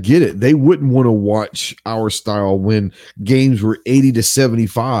 I get it. They wouldn't want to watch our style when games were 80 to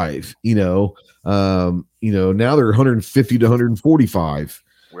 75, now they're 150 to 145.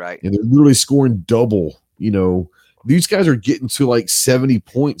 Right. And they're literally scoring double. These guys are getting to like 70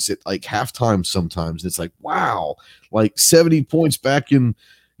 points at like halftime sometimes. It's like, wow, like 70 points back in,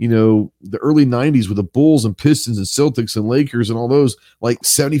 the early 90s with the Bulls and Pistons and Celtics and Lakers and all those, like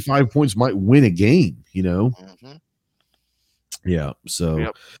 75 points might win a game. Mm-hmm. Yeah. So,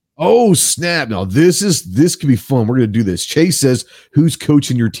 Yep. oh, snap. Now, this could be fun. We're going to do this. Chase says, who's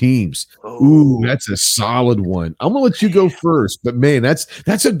coaching your teams? Ooh, that's a solid one. I'm gonna let you go first, but man,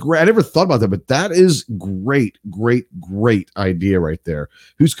 that's a great. I never thought about that, but that is great idea right there.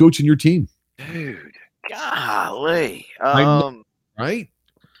 Who's coaching your team? Dude, golly. I know, right?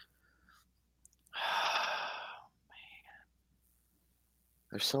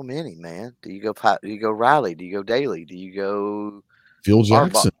 There's so many, man. Do you go Riley? Do you go Daly? Do you go Phil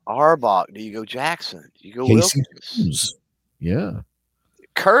Jackson, Arbach. Do you go Jackson? Do you go Casey Wilkins? Jones. Yeah,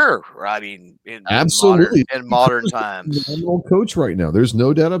 Kerr. I mean, absolutely. in modern Kerr's a times. phenomenal coach right now. There's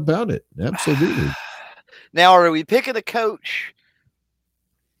no doubt about it. Absolutely. Now, are we picking a coach?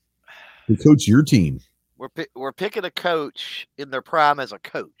 To coach your team. We're picking a coach in their prime as a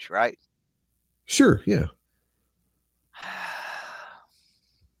coach, right? Sure. Yeah.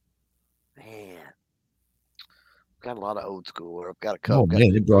 Man, got a lot of old school. I've got a Oh couple.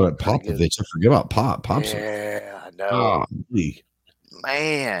 man, they brought up Popovich. I forget about Pops. Yeah, I know. Oh,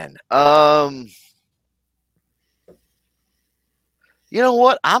 Man. You know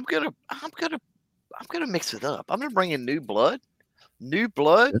what? I'm gonna mix it up. I'm gonna bring in new blood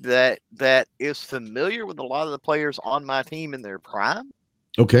that is familiar with a lot of the players on my team in their prime.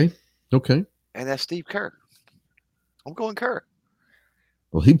 Okay. And that's Steve Kerr. I'm going Kerr.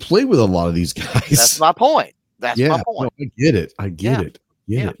 Well, he played with a lot of these guys. That's my point. My point. No, I get it.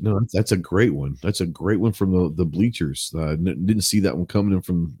 Get it. No, that's a great one. That's a great one from the bleachers. Didn't see that one coming in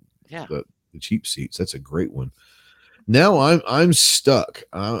from the cheap seats. That's a great one. Now I'm stuck.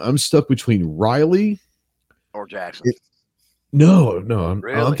 I'm stuck between Riley or Jackson.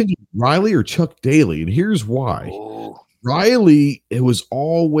 I'm thinking Riley or Chuck Daly, and here's why. Oh. Riley, it was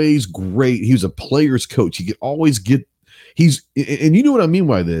always great. He was a player's coach. He could always get. And you know what I mean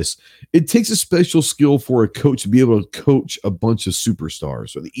by this. It takes a special skill for a coach to be able to coach a bunch of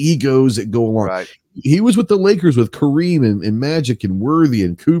superstars or the egos that go along. Right. He was with the Lakers with Kareem and Magic and Worthy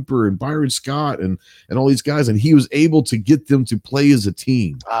and Cooper and Byron Scott and all these guys, and he was able to get them to play as a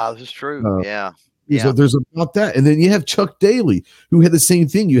team. This is true. There's about that. And then you have Chuck Daly, who had the same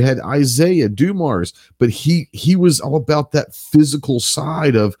thing. You had Isaiah Dumars, but he was all about that physical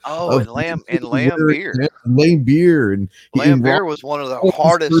side of Lamb Beer. Lane Beer. And Lamb Beer was one of the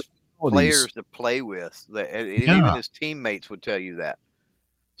hardest players to play with. And even his teammates would tell you that.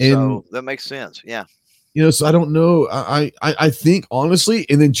 So that makes sense. Yeah. So I don't know. I think honestly,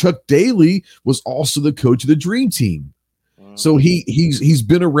 and then Chuck Daly was also the coach of the Dream Team. So he's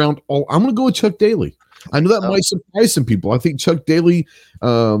been around all. I'm going to go with Chuck Daly. I know that might surprise some people. I think Chuck Daly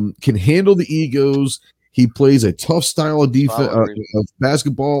can handle the egos. He plays a tough style of defense of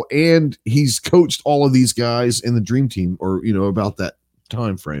basketball, and he's coached all of these guys in the Dream Team, or about that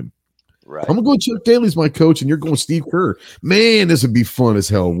time frame. Right. I'm gonna go Chuck Daly as my coach, and you're going Steve Kerr. Man, this would be fun as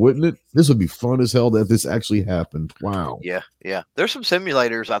hell, wouldn't it? This would be fun as hell that this actually happened. Wow. Yeah. There's some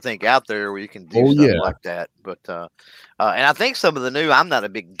simulators I think out there where you can do stuff like that. But and I think some of the new. I'm not a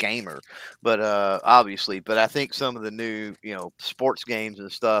big gamer, but obviously, but I think some of the new sports games and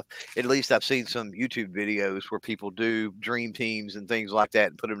stuff. At least I've seen some YouTube videos where people do dream teams and things like that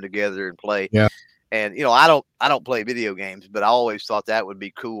and put them together and play. Yeah. And I don't play video games, but I always thought that would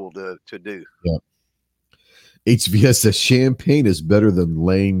be cool to do. Yeah. HVS says champagne is better than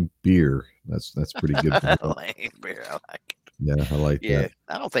Lane beer. That's pretty good. Lane beer, I like it. Yeah, I like that.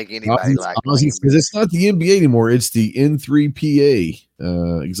 I don't think anybody likes it because it's not the NBA anymore. It's the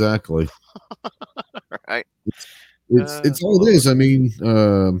N3PA. Exactly. Right. It's all it is. I mean,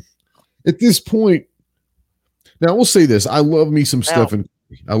 at this point, now we'll say this: I love me some Stephen.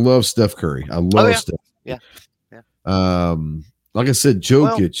 I love Steph Curry. I love Steph. Yeah. Like I said,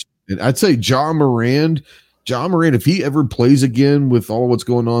 Jokic, and I'd say John Morant, if he ever plays again with all what's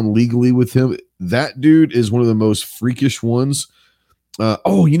going on legally with him, that dude is one of the most freakish ones.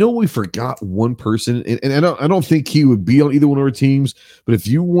 We forgot one person, and I don't think he would be on either one of our teams. But if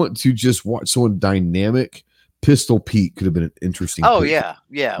you want to just watch someone dynamic, Pistol Pete could have been an interesting.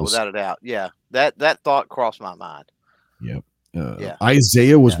 Yeah, without a doubt. Yeah, that thought crossed my mind. Yep.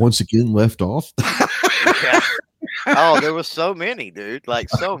 Isaiah was once again left off. There was so many, dude. Like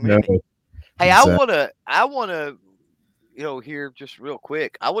so many. No, hey, exactly. I wanna, here just real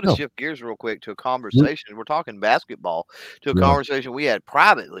quick. I want to shift gears real quick to a conversation. We're talking basketball to a conversation we had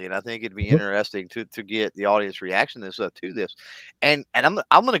privately, and I think it'd be interesting to get the audience reaction and stuff to this. And I'm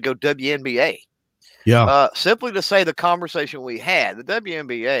gonna go WNBA. Yeah. Simply to say the conversation we had, the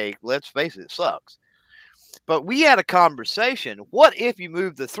WNBA, let's face it, sucks. But we had a conversation. What if you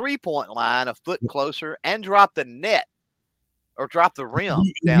move the 3-point line a foot closer and drop the net or drop the rim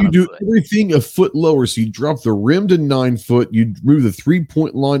down? You do everything a foot lower. So you drop the rim to 9 foot. You move the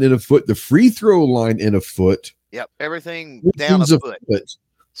 3-point line in a foot, the free throw line in a foot. Everything down a foot.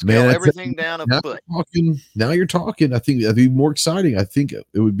 Scale everything down a foot. Now you're talking. I think that'd be more exciting. I think it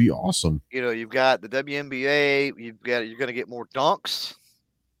would be awesome. You've got the WNBA. You're going to get more dunks.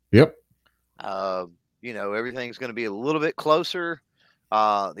 Yep. Everything's going to be a little bit closer.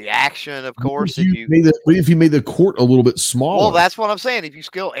 The action, of What course, if you made what if you made the court a little bit well, smaller? that's what I'm saying. If you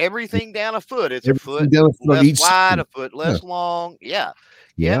scale everything down a foot, it's a Everything foot down a foot on less each wide, side. a foot Yeah, less long. Yeah,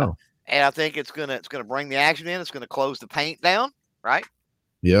 yeah. yeah, And I think it's gonna bring the action in. It's gonna close the paint down, right?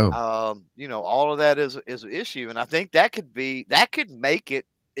 yeah. All of that is an issue, and I think that could make it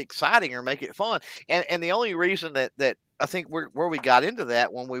exciting or make it fun. And the only reason that I think where we got into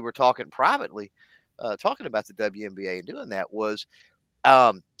that when we were talking privately, talking about the WNBA and doing that was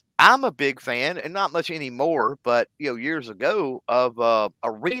um, I'm a big fan, and not much anymore, but years ago of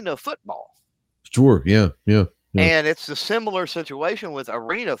arena football. Sure. Yeah, yeah, yeah. And it's a similar situation with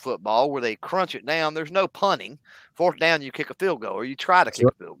arena football where they crunch it down. There's no punting. Fourth down, you kick a field goal, or you try to That's kick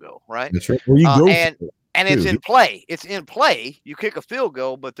right. a field goal, right? That's right. Or you go for And it it's too. in play. It's in play. You kick a field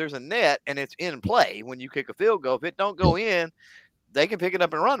goal, but there's a net, and it's in play when you kick a field goal. If it don't Yeah, go in, they can pick it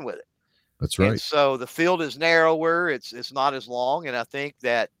up and run with it. that's And right. so the field is narrower. It's not as long, and I think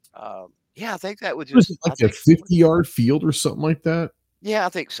that I think that would Was just it I like a think 50-yard field or something like that? yeah, I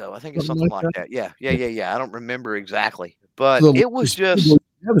think so. I think it's Something something like like that? that. Yeah, yeah, Yeah. yeah, yeah. I don't remember exactly, but So the it was longest field goal just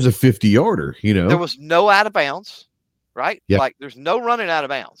you have is a 50-yarder, you there know? was no out of bounds, right? Yeah. Like there's no running out of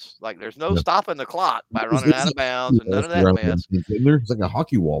bounds. Like there's no Yeah. stopping the clock by running There's out a of bounds hockey and none wall of that around them mess. things, isn't there? It's like a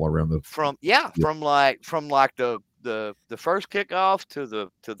hockey wall around the From yeah, from like the first kickoff to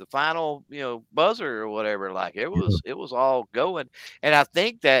the final buzzer or whatever. Like it yeah. was it was all going, and I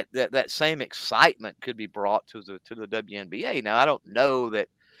think that same excitement could be brought to the WNBA. Now I don't know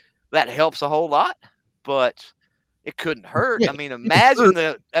that helps a whole lot, but it couldn't hurt. Yeah, I mean, it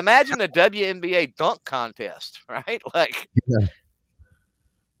hurt. imagine the WNBA dunk contest, right? Like Yeah,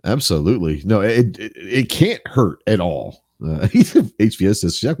 absolutely. No, it can't hurt at all. HVS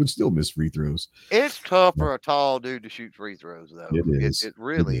says Shaq would still miss free throws. it's tough Yeah, for a tall dude to shoot free throws, though. it It is. it It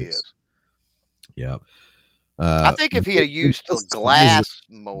really is. is. Yeah. I think if he had used the That's size glass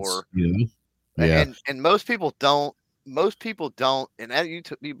difference, more, you know? Yeah. and most people don't. Most people don't. And that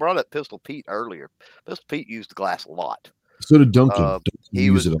you brought up Pistol Pete earlier. Pistol Pete used the glass a lot. So did Duncan. Uh, Duncan he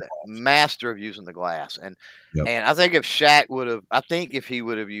use was it a the lot. master of using the glass, and Yep. and I think if Shaq would have, I think if he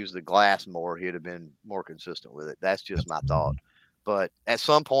would have used the glass more, he'd have been more consistent with it. That's just my thought. Absolutely. But at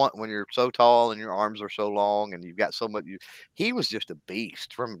some point, when you're so tall and your arms are so long, and you've got so much, he was just a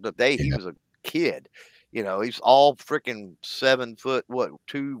beast from the day he Yeah. was a kid. He's all freaking 7 foot, what,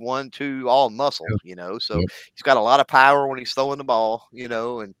 2, 1, 2, all muscle. Yep. So Yep. he's got a lot of power when he's throwing the ball.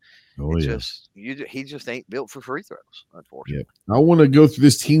 And Oh it's yeah. just he just ain't built for free throws, Yeah. unfortunately. I want to go through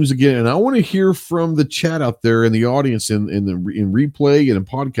this teams again, and I want to hear from the chat out there in the audience in replay and in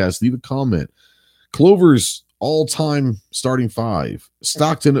podcast. Leave a comment. Clover's all-time starting five: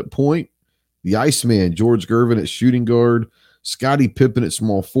 Stockton at point, the Iceman George Gervin at shooting guard, Scottie Pippen at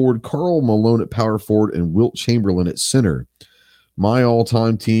small forward, Karl Malone at power forward, and Wilt Chamberlain at center. My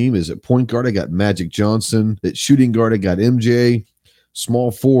all-time team is at point guard. I got Magic Johnson. At shooting guard, I got MJ.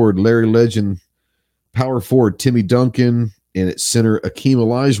 Small forward, Larry Legend. Power forward, Timmy Duncan. And at center, Akeem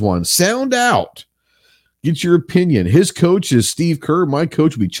Olajuwon. Sound out. Get your opinion. His coach is Steve Kerr. My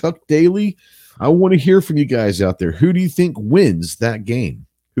coach will be Chuck Daly. I want to hear from you guys out there. Who do you think wins that game?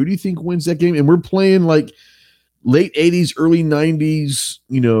 Who do you think wins that game? And we're playing like late 80s, early 90s,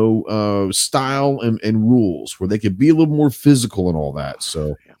 style and rules where they could be a little more physical and all that.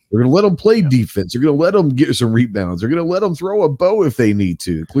 So Yeah. we're going to let them play Yeah. defense. They're going to let them get some rebounds. They're going to let them throw a bow if they need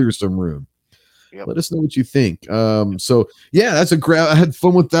to clear some room. Yep. Let us know what you think. So yeah, that's a great. I had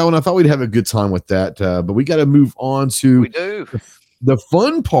fun with that one. I thought we'd have a good time with that. But we got to move on to We do. the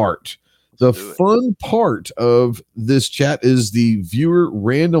fun part. The Let's do it. fun part of this chat is the viewer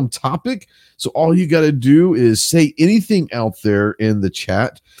random topic. So all you got to do is say anything out there in the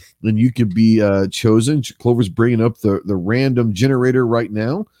chat, and you could be chosen. Clover's bringing up the random generator right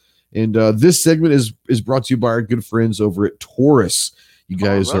now, and this segment is brought to you by our good friends over at Taurus. You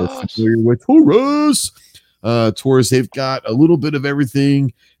guys are familiar with Taurus. Taurus, they've got a little bit of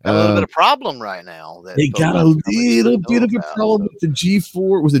everything. Got a little bit of problem right now. They got a little bit of a problem with the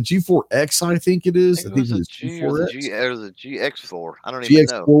G4. Was it G4X? I think it is. I think it was G4X or the GX4. I don't even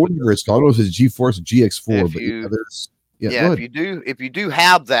GX4, know. whatever it's called. I don't know if it's G4 or GX4, If but you, yeah, if you do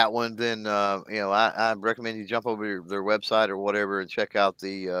have that one, then I recommend you jump over to their website or whatever and check out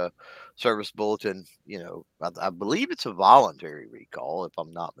the service bulletin. I believe it's a voluntary recall, if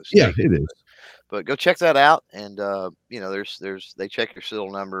I'm not mistaken. Yeah, it is. But go check that out, and there's they check your serial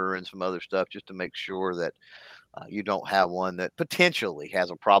number and some other stuff just to make sure that you don't have one that potentially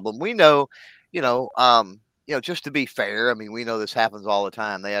has a problem. We know, just to be fair, I mean, we know this happens all the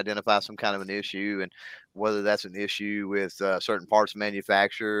time. They identify some kind of an issue, and whether that's an issue with certain parts of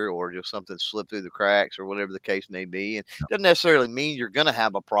manufacture or just something slipped through the cracks or whatever the case may be, and it doesn't necessarily mean you're going to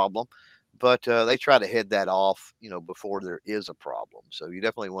have a problem, but they try to head that off, before there is a problem. So you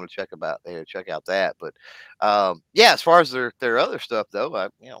definitely want to check out that. But yeah, as far as their other stuff though, I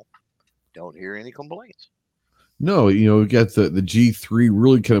don't hear any complaints. No, we got the G3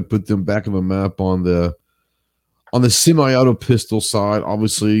 really kind of put them back on the map on the semi-auto pistol side.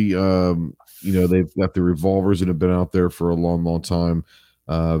 Obviously, they've got the revolvers that have been out there for a long, long time.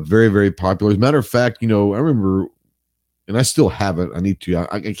 Very, very popular. As a matter of fact, I remember, and I still have it. I need to.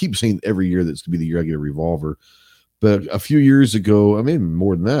 I keep saying every year that's going to be the year I get a revolver. But a few years ago, I mean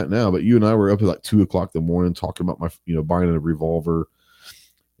more than that now. But you and I were up at like 2 o'clock in the morning talking about buying a revolver.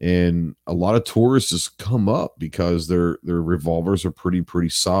 And a lot of tourists just come up because their revolvers are pretty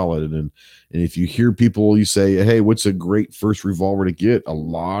solid. And if you hear people, you say, hey, what's a great first revolver to get? A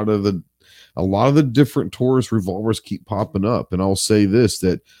lot of the different tourist revolvers keep popping up. And I'll say this,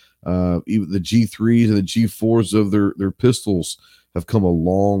 that even the G3s and the G4s of their pistols have come a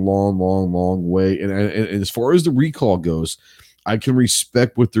long way. And as far as the recall goes, I can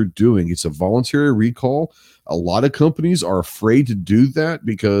respect what they're doing. It's a voluntary recall. A lot of companies are afraid to do that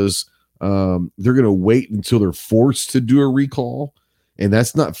because they're going to wait until they're forced to do a recall. And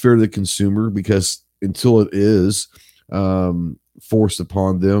that's not fair to the consumer, because until it is forced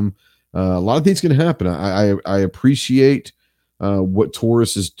upon them, a lot of things can happen. I appreciate what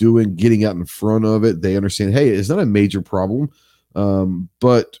Taurus is doing, getting out in front of it. They understand, hey, it's not a major problem,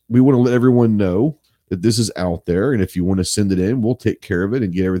 but we want to let everyone know that this is out there. And if you want to send it in, we'll take care of it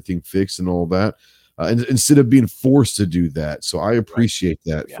and get everything fixed and all that. And instead of being forced to do that. So I appreciate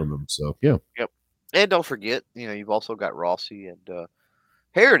that from them. So, yeah. Yep. And don't forget, you've also got Rossi and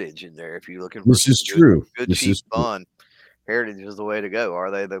Heritage in there if you're looking for This is true. good This cheap is true. fun. Heritage is the way to go.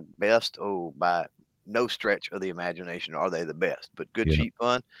 Are they the best? Oh, by no stretch of the imagination are they the best. But good Yeah, cheap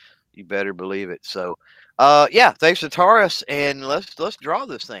fun, you better believe it. So, yeah, thanks to Taurus, and let's draw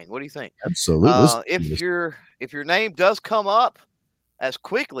this thing. What do you think? absolutely. Let's do If this. your name does come up as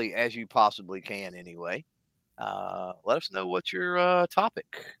quickly as you possibly can, anyway, let us know what your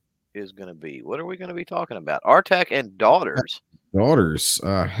topic is going to be. What are we going to be talking about? Artac and daughters. Daughters.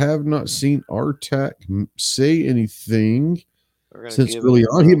 I have not seen Artac say anything We're going to since give early him.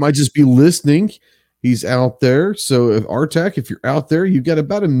 on. He might just be listening. He's out there. So, if Artac, if you're out there, you've got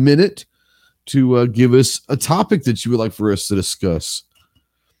about a minute to give us a topic that you would like for us to discuss.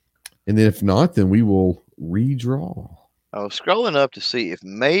 And then if not, then we will redraw. I was scrolling up to see if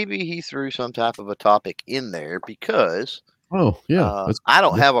maybe he threw some type of a topic in there because Oh, yeah. I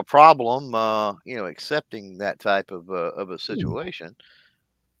don't have a problem, accepting that type of a Good. situation,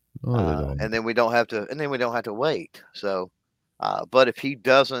 Not at all. and then we don't have to wait. So, but if he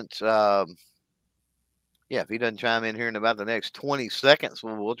doesn't, if he doesn't chime in here in about the next 20 seconds,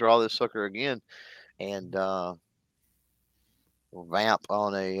 we'll draw this sucker again, and we'll vamp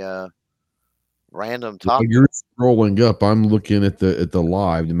on a random While topic. you're scrolling up, I'm looking at the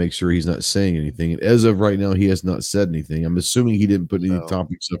live to make sure he's not saying anything. And as of right now, he has not said anything. I'm assuming he didn't put any So,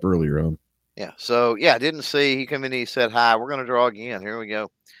 topics up earlier on. yeah. So yeah, I didn't see he come in. He said hi. We're gonna draw again. Here we go.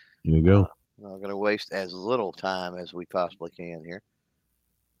 Here we go. I'm gonna waste as little time as we possibly can here.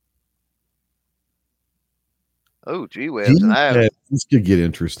 Oh, G Webs, and Yeah, this could get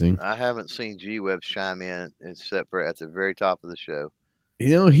interesting. I haven't seen G Webs chime in except for at the very top of the show.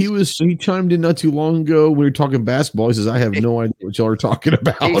 He chimed in not too long ago when we were talking basketball. He says, I have no idea what y'all are talking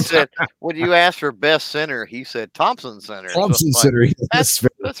about. He said, when you asked for best center, he said Thompson Center. Thompson So Center. that's fair.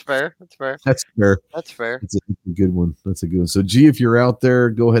 That's fair. That's fair. That's fair. That's a good one. That's a good one. So, G, if you're out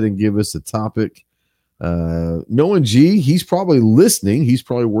there, go ahead and give us a topic. Knowing G, he's probably listening. He's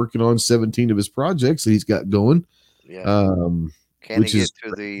probably working on 17 of his projects that he's got going. Yeah. Can he get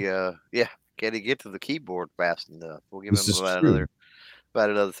to the Can he get to the keyboard fast enough? We'll give him about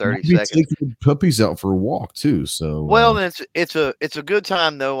another 30 seconds. Taking the puppies out for a walk too. So well, it's a good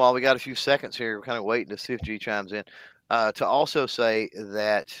time though. While we got a few seconds here, we're kind of waiting to see if G chimes in. To also say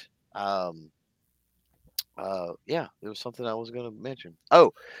that, there was something I was going to mention.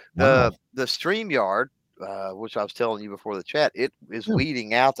 Oh, the StreamYard, which I was telling you before the chat, it is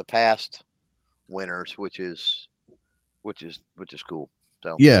weeding out the past winners, which is cool.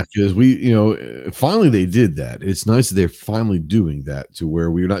 So yeah, because finally they did that. It's nice that they're finally doing that to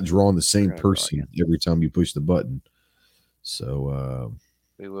where we're not drawing the same person every time you push the button. So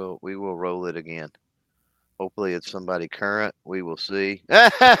we will roll it again. Hopefully it's somebody current. We will see.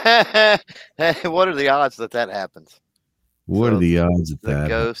 What are the odds that happens? What are So the odds of the that?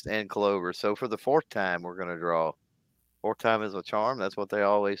 Ghost and Clover. So for the fourth time, we're going to draw. Fourth time is a charm. That's what they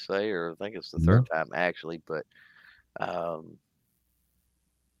always say, or I think it's the Yeah. third time actually. But um,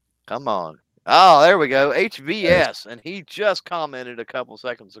 come on. Oh, there we go. Yes, HVS, and he just commented a couple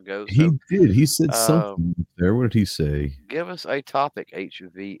seconds ago. he So did. He said uh, something there. What did he say? give us a topic,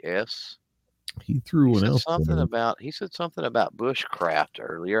 HVS. He threw one out there. He said something about bushcraft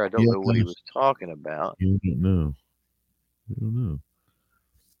earlier. I don't Yeah, know what he was talking about. you don't know. You don't know.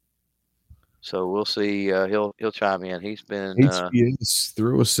 So we'll see. He'll chime in. He's been HBS,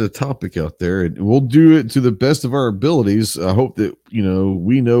 throw us a topic out there, and we'll do it to the best of our abilities. I hope that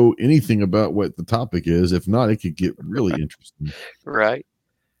we know anything about what the topic is. If not, it could get really interesting. right.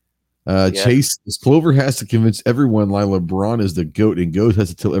 Yeah. Chase Clover has to convince everyone like LeBron is the GOAT, and GOAT has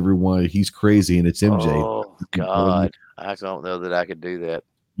to tell everyone he's crazy and it's MJ. Oh God, I don't know that I could do that.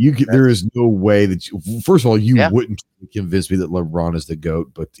 There is no way that first of all, you Yeah. wouldn't convince me that LeBron is the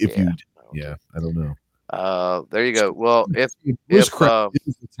GOAT, but if Yeah. yeah, I don't know. There you go. Well, if bushcraft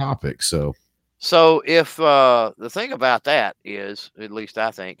is the topic, so the thing about that is, at least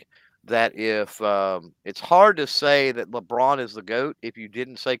I think, that if it's hard to say that LeBron is the GOAT if you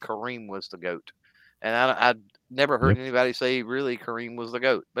didn't say Kareem was the GOAT. And I never heard Yep. anybody say really Kareem was the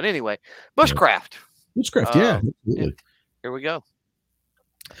GOAT. But anyway, bushcraft. Bushcraft, yeah, absolutely. Here we go.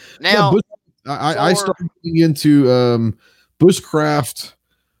 Now, I started getting into bushcraft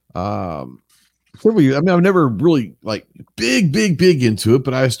several years. I mean, I've never really like big into it,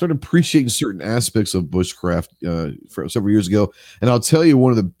 but I started appreciating certain aspects of bushcraft for several years ago. And I'll tell you,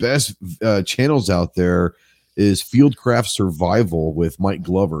 one of the best channels out there is Fieldcraft Survival with Mike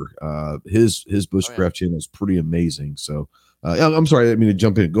Glover. His bushcraft channel is pretty amazing. So I'm sorry, I didn't mean to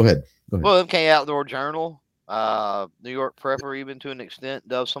jump in. Go ahead. Well, MK Outdoor Journal, New York Prepper, even to an extent,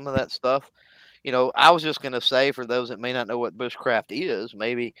 does some of that stuff. I was just going to say, for those that may not know what bushcraft is,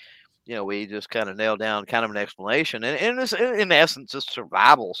 maybe we just kind of nailed down kind of an explanation, and it's, in essence, it's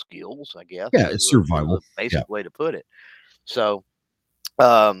survival skills, I guess. Yeah, it's survival. The basic way to put it. So,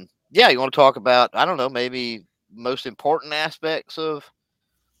 yeah, you want to talk about, I don't know, maybe most important aspects of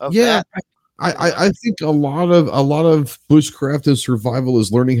that? I think a lot of bushcraft and survival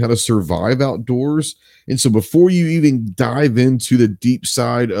is learning how to survive outdoors. And so before you even dive into the deep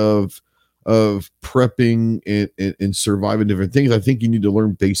side of prepping and surviving different things, I think you need to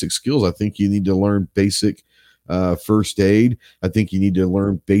learn basic skills. I think you need to learn basic first aid. I think you need to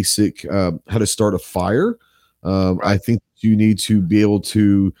learn basic how to start a fire. I think you need to be able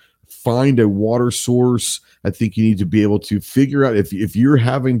to find a water source. I think you need to be able to figure out if you're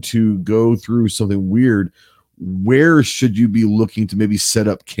having to go through something weird, where should you be looking to maybe set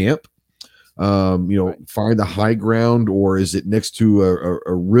up camp? Find a high ground, or is it next to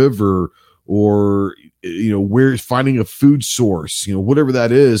a river, or where finding a food source, whatever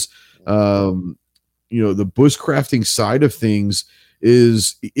that is. The bushcrafting side of things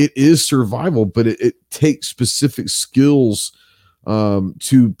is survival, but it takes specific skills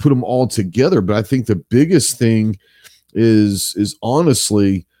to put them all together. But I think the biggest thing is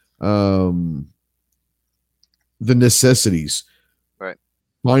honestly the necessities, right?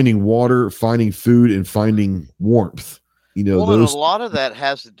 Finding water, finding food, and finding warmth. Those. A lot of that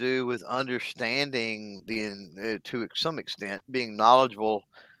has to do with understanding to some extent, being knowledgeable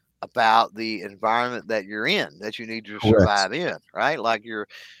about the environment that you're in, that you need to survive in, right? Like your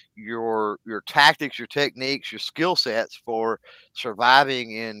tactics, your techniques, your skill sets for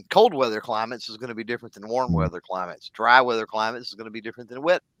surviving in cold weather climates is going to be different than warm weather climates. Dry weather climates is going to be different than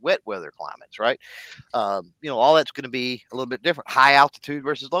wet weather climates, right? All that's going to be a little bit different. High altitude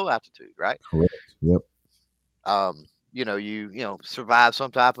versus low altitude, right? Correct. Yep. You survive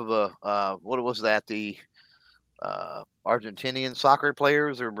some type of a what was that, the Argentinian soccer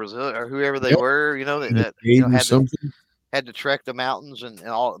players or Brazil or whoever they were, had to trek the mountains and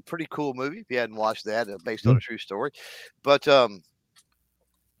all. Pretty cool movie if you hadn't watched that, based on a true story. But I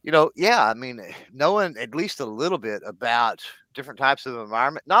mean, knowing at least a little bit about different types of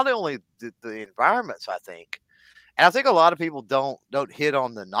environment, not only the environments, I think, and I think a lot of people don't hit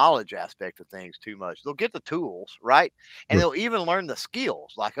on the knowledge aspect of things too much. They'll get the tools, right? And they'll even learn the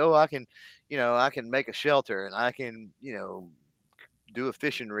skills, like, oh, I can make a shelter, and I can, do a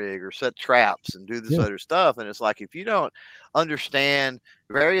fishing rig or set traps and do this other stuff. And it's like, if you don't understand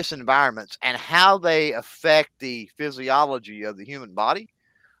various environments and how they affect the physiology of the human body,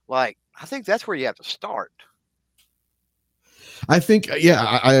 like, I think that's where you have to start. I think,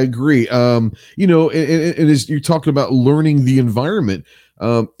 I agree. And as you're talking about learning the environment,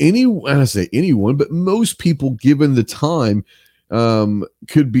 I say anyone, but most people, given the time,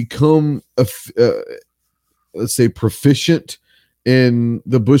 could become let's say, proficient in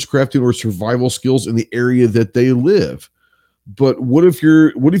the bushcrafting or survival skills in the area that they live. But what if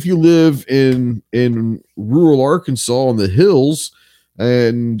you live in rural Arkansas in the hills,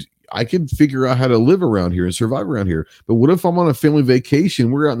 and I can figure out how to live around here and survive around here. But what if I'm on a family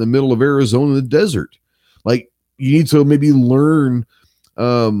vacation? We're out in the middle of Arizona in the desert. Like, you need to maybe learn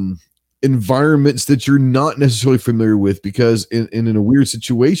um environments that you're not necessarily familiar with, because in a weird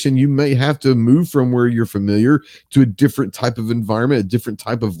situation you may have to move from where you're familiar to a different type of environment, a different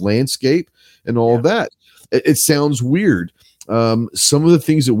type of landscape, and all Yeah. that. It sounds weird. Some of the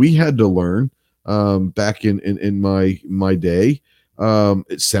things that we had to learn back in my day,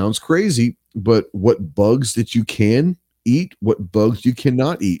 it sounds crazy, but what bugs that you can eat, what bugs you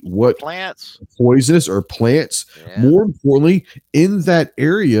cannot eat, Or what plants. poisonous or plants. Yeah. More importantly, in that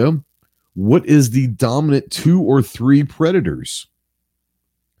area, what is the dominant 2 or 3 predators?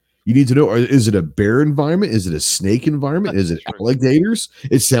 You need to know, is it a bear environment? Is it a snake environment? Is it True. alligators?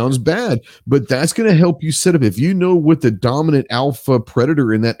 It sounds bad, but that's going to help you set up. If you know what the dominant alpha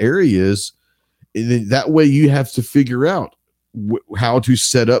predator in that area is, and then that way you have to figure out how to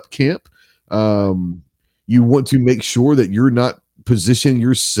set up camp. Um, you want to make sure that you're not positioning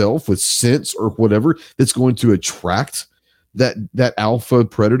yourself with scents or whatever that's going to attract that alpha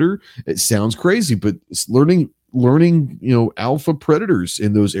predator. It sounds crazy, but it's learning alpha predators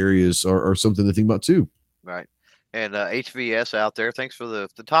in those areas are something to think about too. Right. And HVS out there. Thanks for the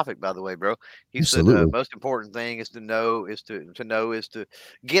topic, by the way, bro. He said Absolutely. most important thing is to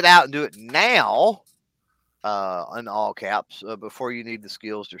get out and do it now, in all caps, before you need the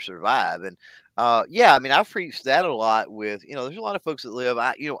skills to survive. And yeah, I mean, I've preached that a lot with, there's a lot of folks that live,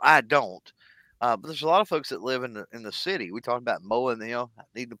 I don't, but there's a lot of folks that live in the city. We talked about mowing,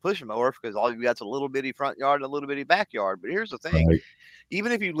 need to push a mower because all you got's a little bitty front yard and a little bitty backyard. But here's the thing, Right.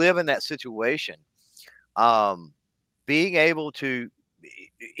 even if you live in that situation, um, being able to,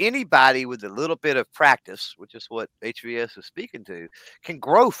 anybody with a little bit of practice, which is what HVS is speaking to, can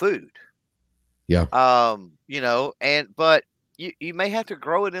grow food. Yeah. And but you may have to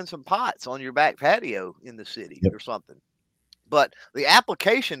grow it in some pots on your back patio in the city Yep. or something. But the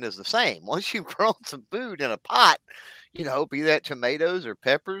application is the same. Once you've grown some food in a pot, be that tomatoes or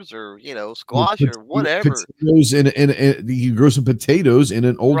peppers or, squash or whatever. Potatoes and you grow some potatoes in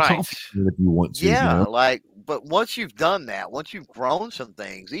an old Right. coffee can if you want to, Yeah, like, but once you've done that, once you've grown some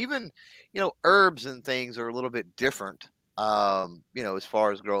things, even, herbs and things are a little bit different. As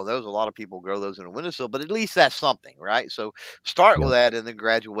far as growing those, a lot of people grow those in a windowsill, but at least that's something, right? So start Yeah. with that and then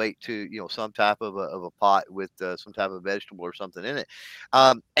graduate to, some type of a pot with some type of vegetable or something in it.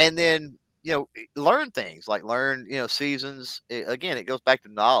 And then, learn things like learn, seasons. Again, it goes back to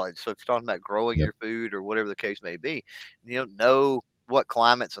knowledge. So if you're talking about growing Yeah. your food or whatever the case may be, know what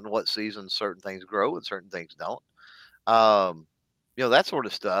climates and what seasons certain things grow and certain things don't. Um, that sort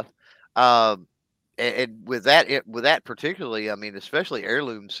of stuff. Um, and with that particularly, I mean, especially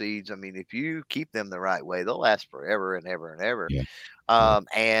heirloom seeds. I mean, if you keep them the right way, they'll last forever and ever and ever, Yeah. Yeah.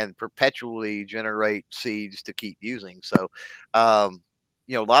 and perpetually generate seeds to keep using. So, um,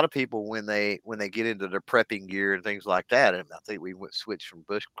 a lot of people when they get into their prepping gear and things like that, and I think we went switch from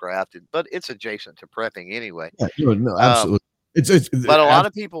bushcraft, but it's adjacent to prepping anyway. Yeah, no, Um, absolutely. It's but a lot absolutely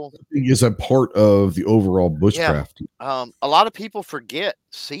of people, is a part of the overall yeah. bushcraft. A lot of people forget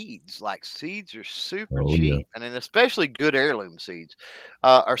seeds. Like seeds are super Oh yeah. cheap, and then especially good heirloom seeds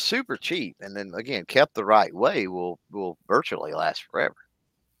are super cheap. And then again, kept the right way, will virtually last forever.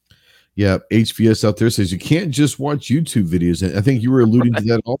 Yeah, HVS out there says you can't just watch YouTube videos, and I think you were alluding to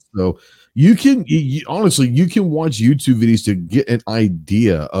that also. You can honestly, you can watch YouTube videos to get an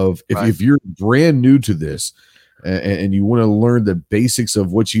idea of Right. if you're brand new to this, and you want to learn the basics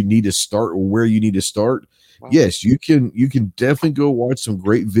of what you need to start or where you need to start. Well, Yes, you can definitely go watch some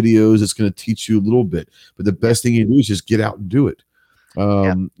great videos. It's going to teach you a little bit, but the yeah, best thing you do is just get out and do it.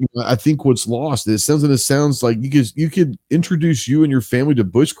 yeah, I think what's lost is something that sounds like you could introduce you and your family to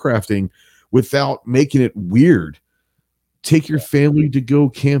bushcrafting without making it weird. Take your yeah, family to go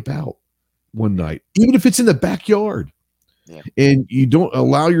camp out one yeah, night, even if it's in the backyard, yeah, and you don't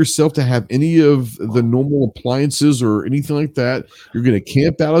allow yourself to have any of the normal appliances or anything like that. You're going to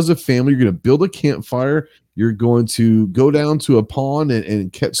camp out as a family. You're going to build a campfire. You're going to go down to a pond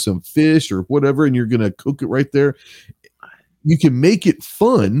and catch some fish or whatever, and you're going to cook it right there. You can make it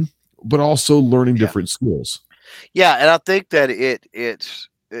fun, but also learning yeah, different skills. yeah. And I think that it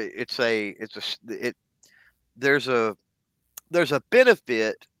there's a there's a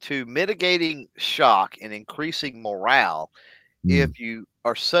benefit to mitigating shock and increasing morale Mm. if you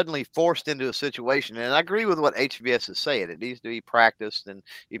are suddenly forced into a situation, and I agree with what HBS is saying, it needs to be practiced. And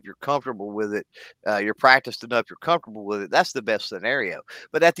if you're comfortable with it, you're practiced enough, you're comfortable with it, that's the best scenario.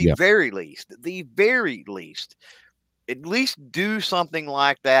 But at Yeah. the very least, at least do something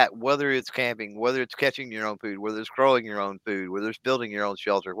like that, whether it's camping, whether it's catching your own food, whether it's growing your own food, whether it's building your own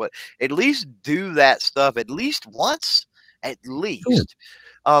shelter, what, at least do that stuff at least once, at Sure. least,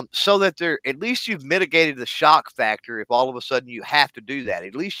 so that there, at least you've mitigated the shock factor. If all of a sudden you have to do that,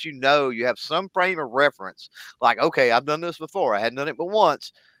 at least you know you have some frame of reference. Like, okay, I've done this before. I hadn't done it but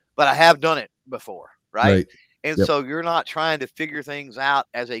once, but I have done it before, right? Right. And Yep. so you're not trying to figure things out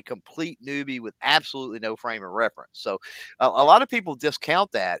as a complete newbie with absolutely no frame of reference. So a lot of people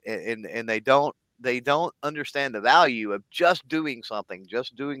discount that, and they don't understand the value of just doing something,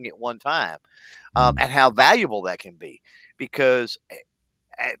 just doing it one time, Mm. and how valuable that can be. Because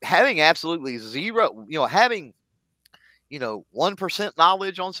having absolutely zero, having 1%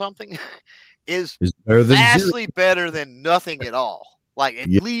 knowledge on something is Is better than zero. vastly better than nothing at all. Like, at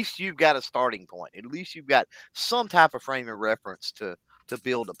Yeah. least you've got a starting point. At least you've got some type of frame of reference to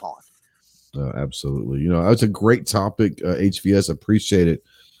build upon. Absolutely. That's a great topic, HVS. Appreciate it.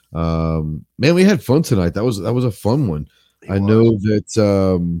 Man, we had fun tonight. That was a fun one. It I know was.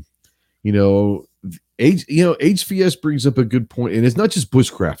 that you know, HVS brings up a good point, and it's not just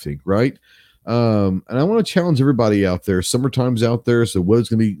bushcrafting, right? And I want to challenge everybody out there. Summertime's out there, so weather's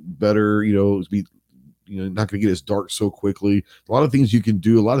gonna be better. It's be not gonna get as dark so quickly. A lot of things you can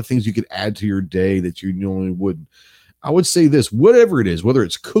do, a lot of things you can add to your day that you normally wouldn't. I would say this: whatever it is, whether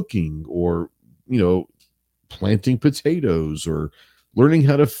it's cooking or you know planting potatoes or learning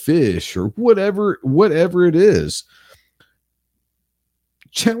how to fish or whatever it is,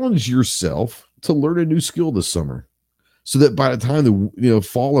 challenge yourself to learn a new skill this summer so that by the time the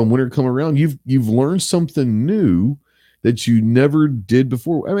fall and winter come around, you've learned something new that you never did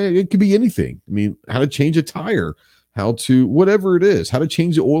before. I mean, it could be anything. I mean, how to change a tire, how to whatever it is, how to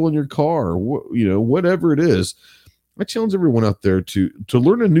change the oil in your car, whatever it is. I challenge everyone out there to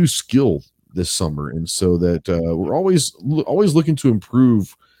learn a new skill this summer, and so that we're always looking to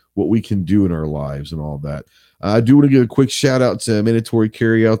improve what we can do in our lives and all that. I do want to give a quick shout out to Mandatory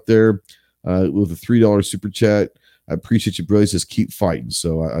Carry out there with a $3 super chat. I appreciate you, brother. He says keep fighting.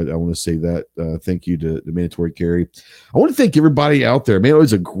 So I want to say that. Thank you to the Mandatory Carry. I want to thank everybody out there. Man, it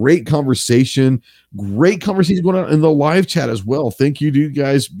was a great conversation. Great conversation going on in the live chat as well. Thank you to you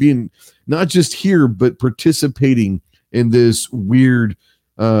guys being not just here, but participating in this weird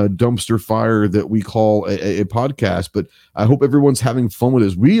dumpster fire that we call a podcast. But I hope everyone's having fun with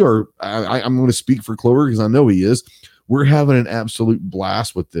this. We are. I'm going to speak for Clover because I know he is. We're having an absolute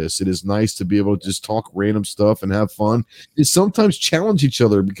blast with this. It is nice to be able to just talk random stuff and have fun and sometimes challenge each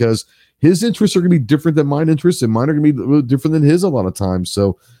other because his interests are going to be different than mine interests and mine are going to be a little different than his a lot of times.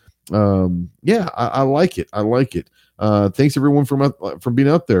 So, yeah, I like it. I like it. Thanks everyone for being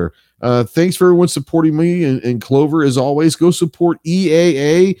out there. Thanks for everyone supporting me and Clover as always. Go support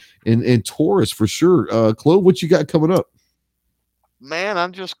EAA and Taurus for sure. Clove, what you got coming up? Man,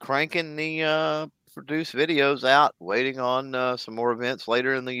 I'm just cranking the produced videos out, waiting on some more events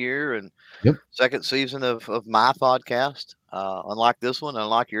later in the year and Yep. second season of my podcast. Unlike this one,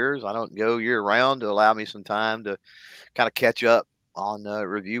 unlike yours, I don't go year round to allow me some time to kind of catch up on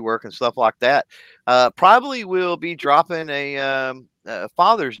review work and stuff like that. Probably will be dropping a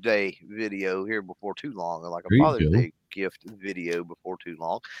Father's Day video here before too long, or like a There you Father's go. Day gift video before too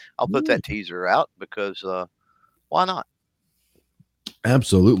long. I'll put Yeah. that teaser out because why not?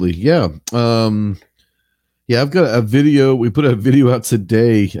 Absolutely. Yeah. Yeah, I've got a video. We put a video out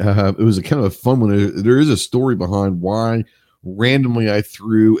today. It was a kind of a fun one. There is a story behind why randomly I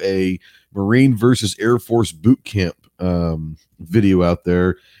threw a Marine versus Air Force boot camp video out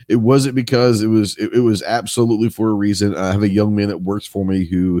there. It wasn't because it was absolutely for a reason. I have a young man that works for me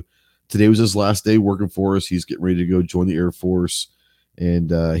who today was his last day working for us. He's getting ready to go join the Air Force, and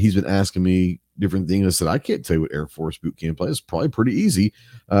he's been asking me different things. I said I can't tell you what Air Force boot camp is. It's probably pretty easy,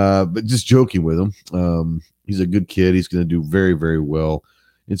 but just joking with him. He's a good kid. He's going to do very, very well.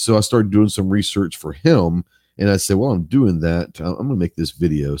 And so I started doing some research for him. And I said, well, I'm doing that. I'm going to make this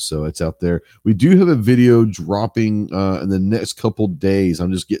video. So it's out there. We do have a video dropping in the next couple days.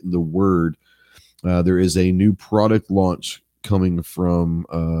 I'm just getting the word. There is a new product launch coming from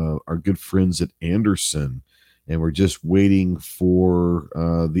our good friends at Anderson. And we're just waiting for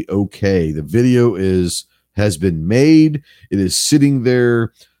the okay. The video has been made. It is sitting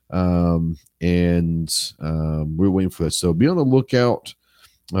there. We're waiting for that. So be on the lookout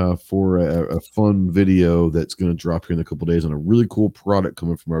for a fun video that's going to drop here in a couple days on a really cool product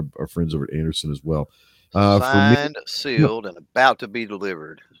coming from our friends over at Anderson as well. For me, Signed, sealed, and about to be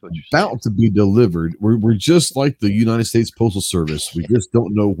delivered. Is what you're saying. about to be delivered. We're just like the United States Postal Service. We just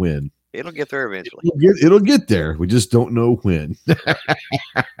don't know when. It'll get there eventually. It'll get there. We just don't know when.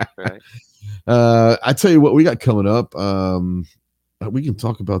 Right. I tell you what, we got coming up. We can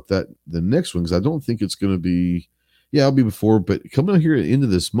talk about that the next one because I don't think it's going to be. Yeah, I'll be before, but coming out here at the end of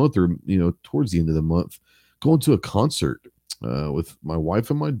this month, or towards the end of the month, going to a concert with my wife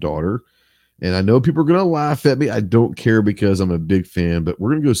and my daughter. And I know people are going to laugh at me. I don't care because I'm a big fan, but we're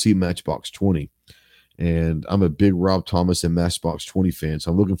going to go see Matchbox 20. And I'm a big Rob Thomas and Matchbox 20 fan.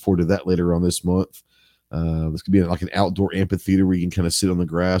 So I'm looking forward to that later on this month. This could be like an outdoor amphitheater where you can kind of sit on the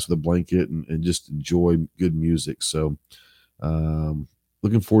grass with a blanket and just enjoy good music. So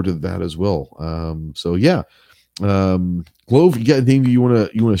looking forward to that as well. So yeah. Clove, you got anything you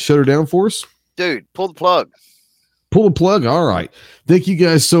want to shut her down for us? Dude, pull the plug. Pull the plug. All right. Thank you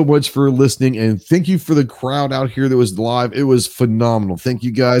guys so much for listening. And thank you for the crowd out here that was live. It was phenomenal. Thank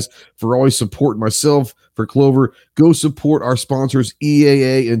you guys for always supporting myself, for Clover. Go support our sponsors,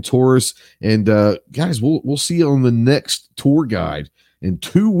 EAA and Taurus. And guys, we'll see you on the next tour guide in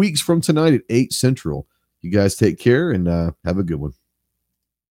 2 weeks from tonight at 8 Central. You guys take care and have a good one.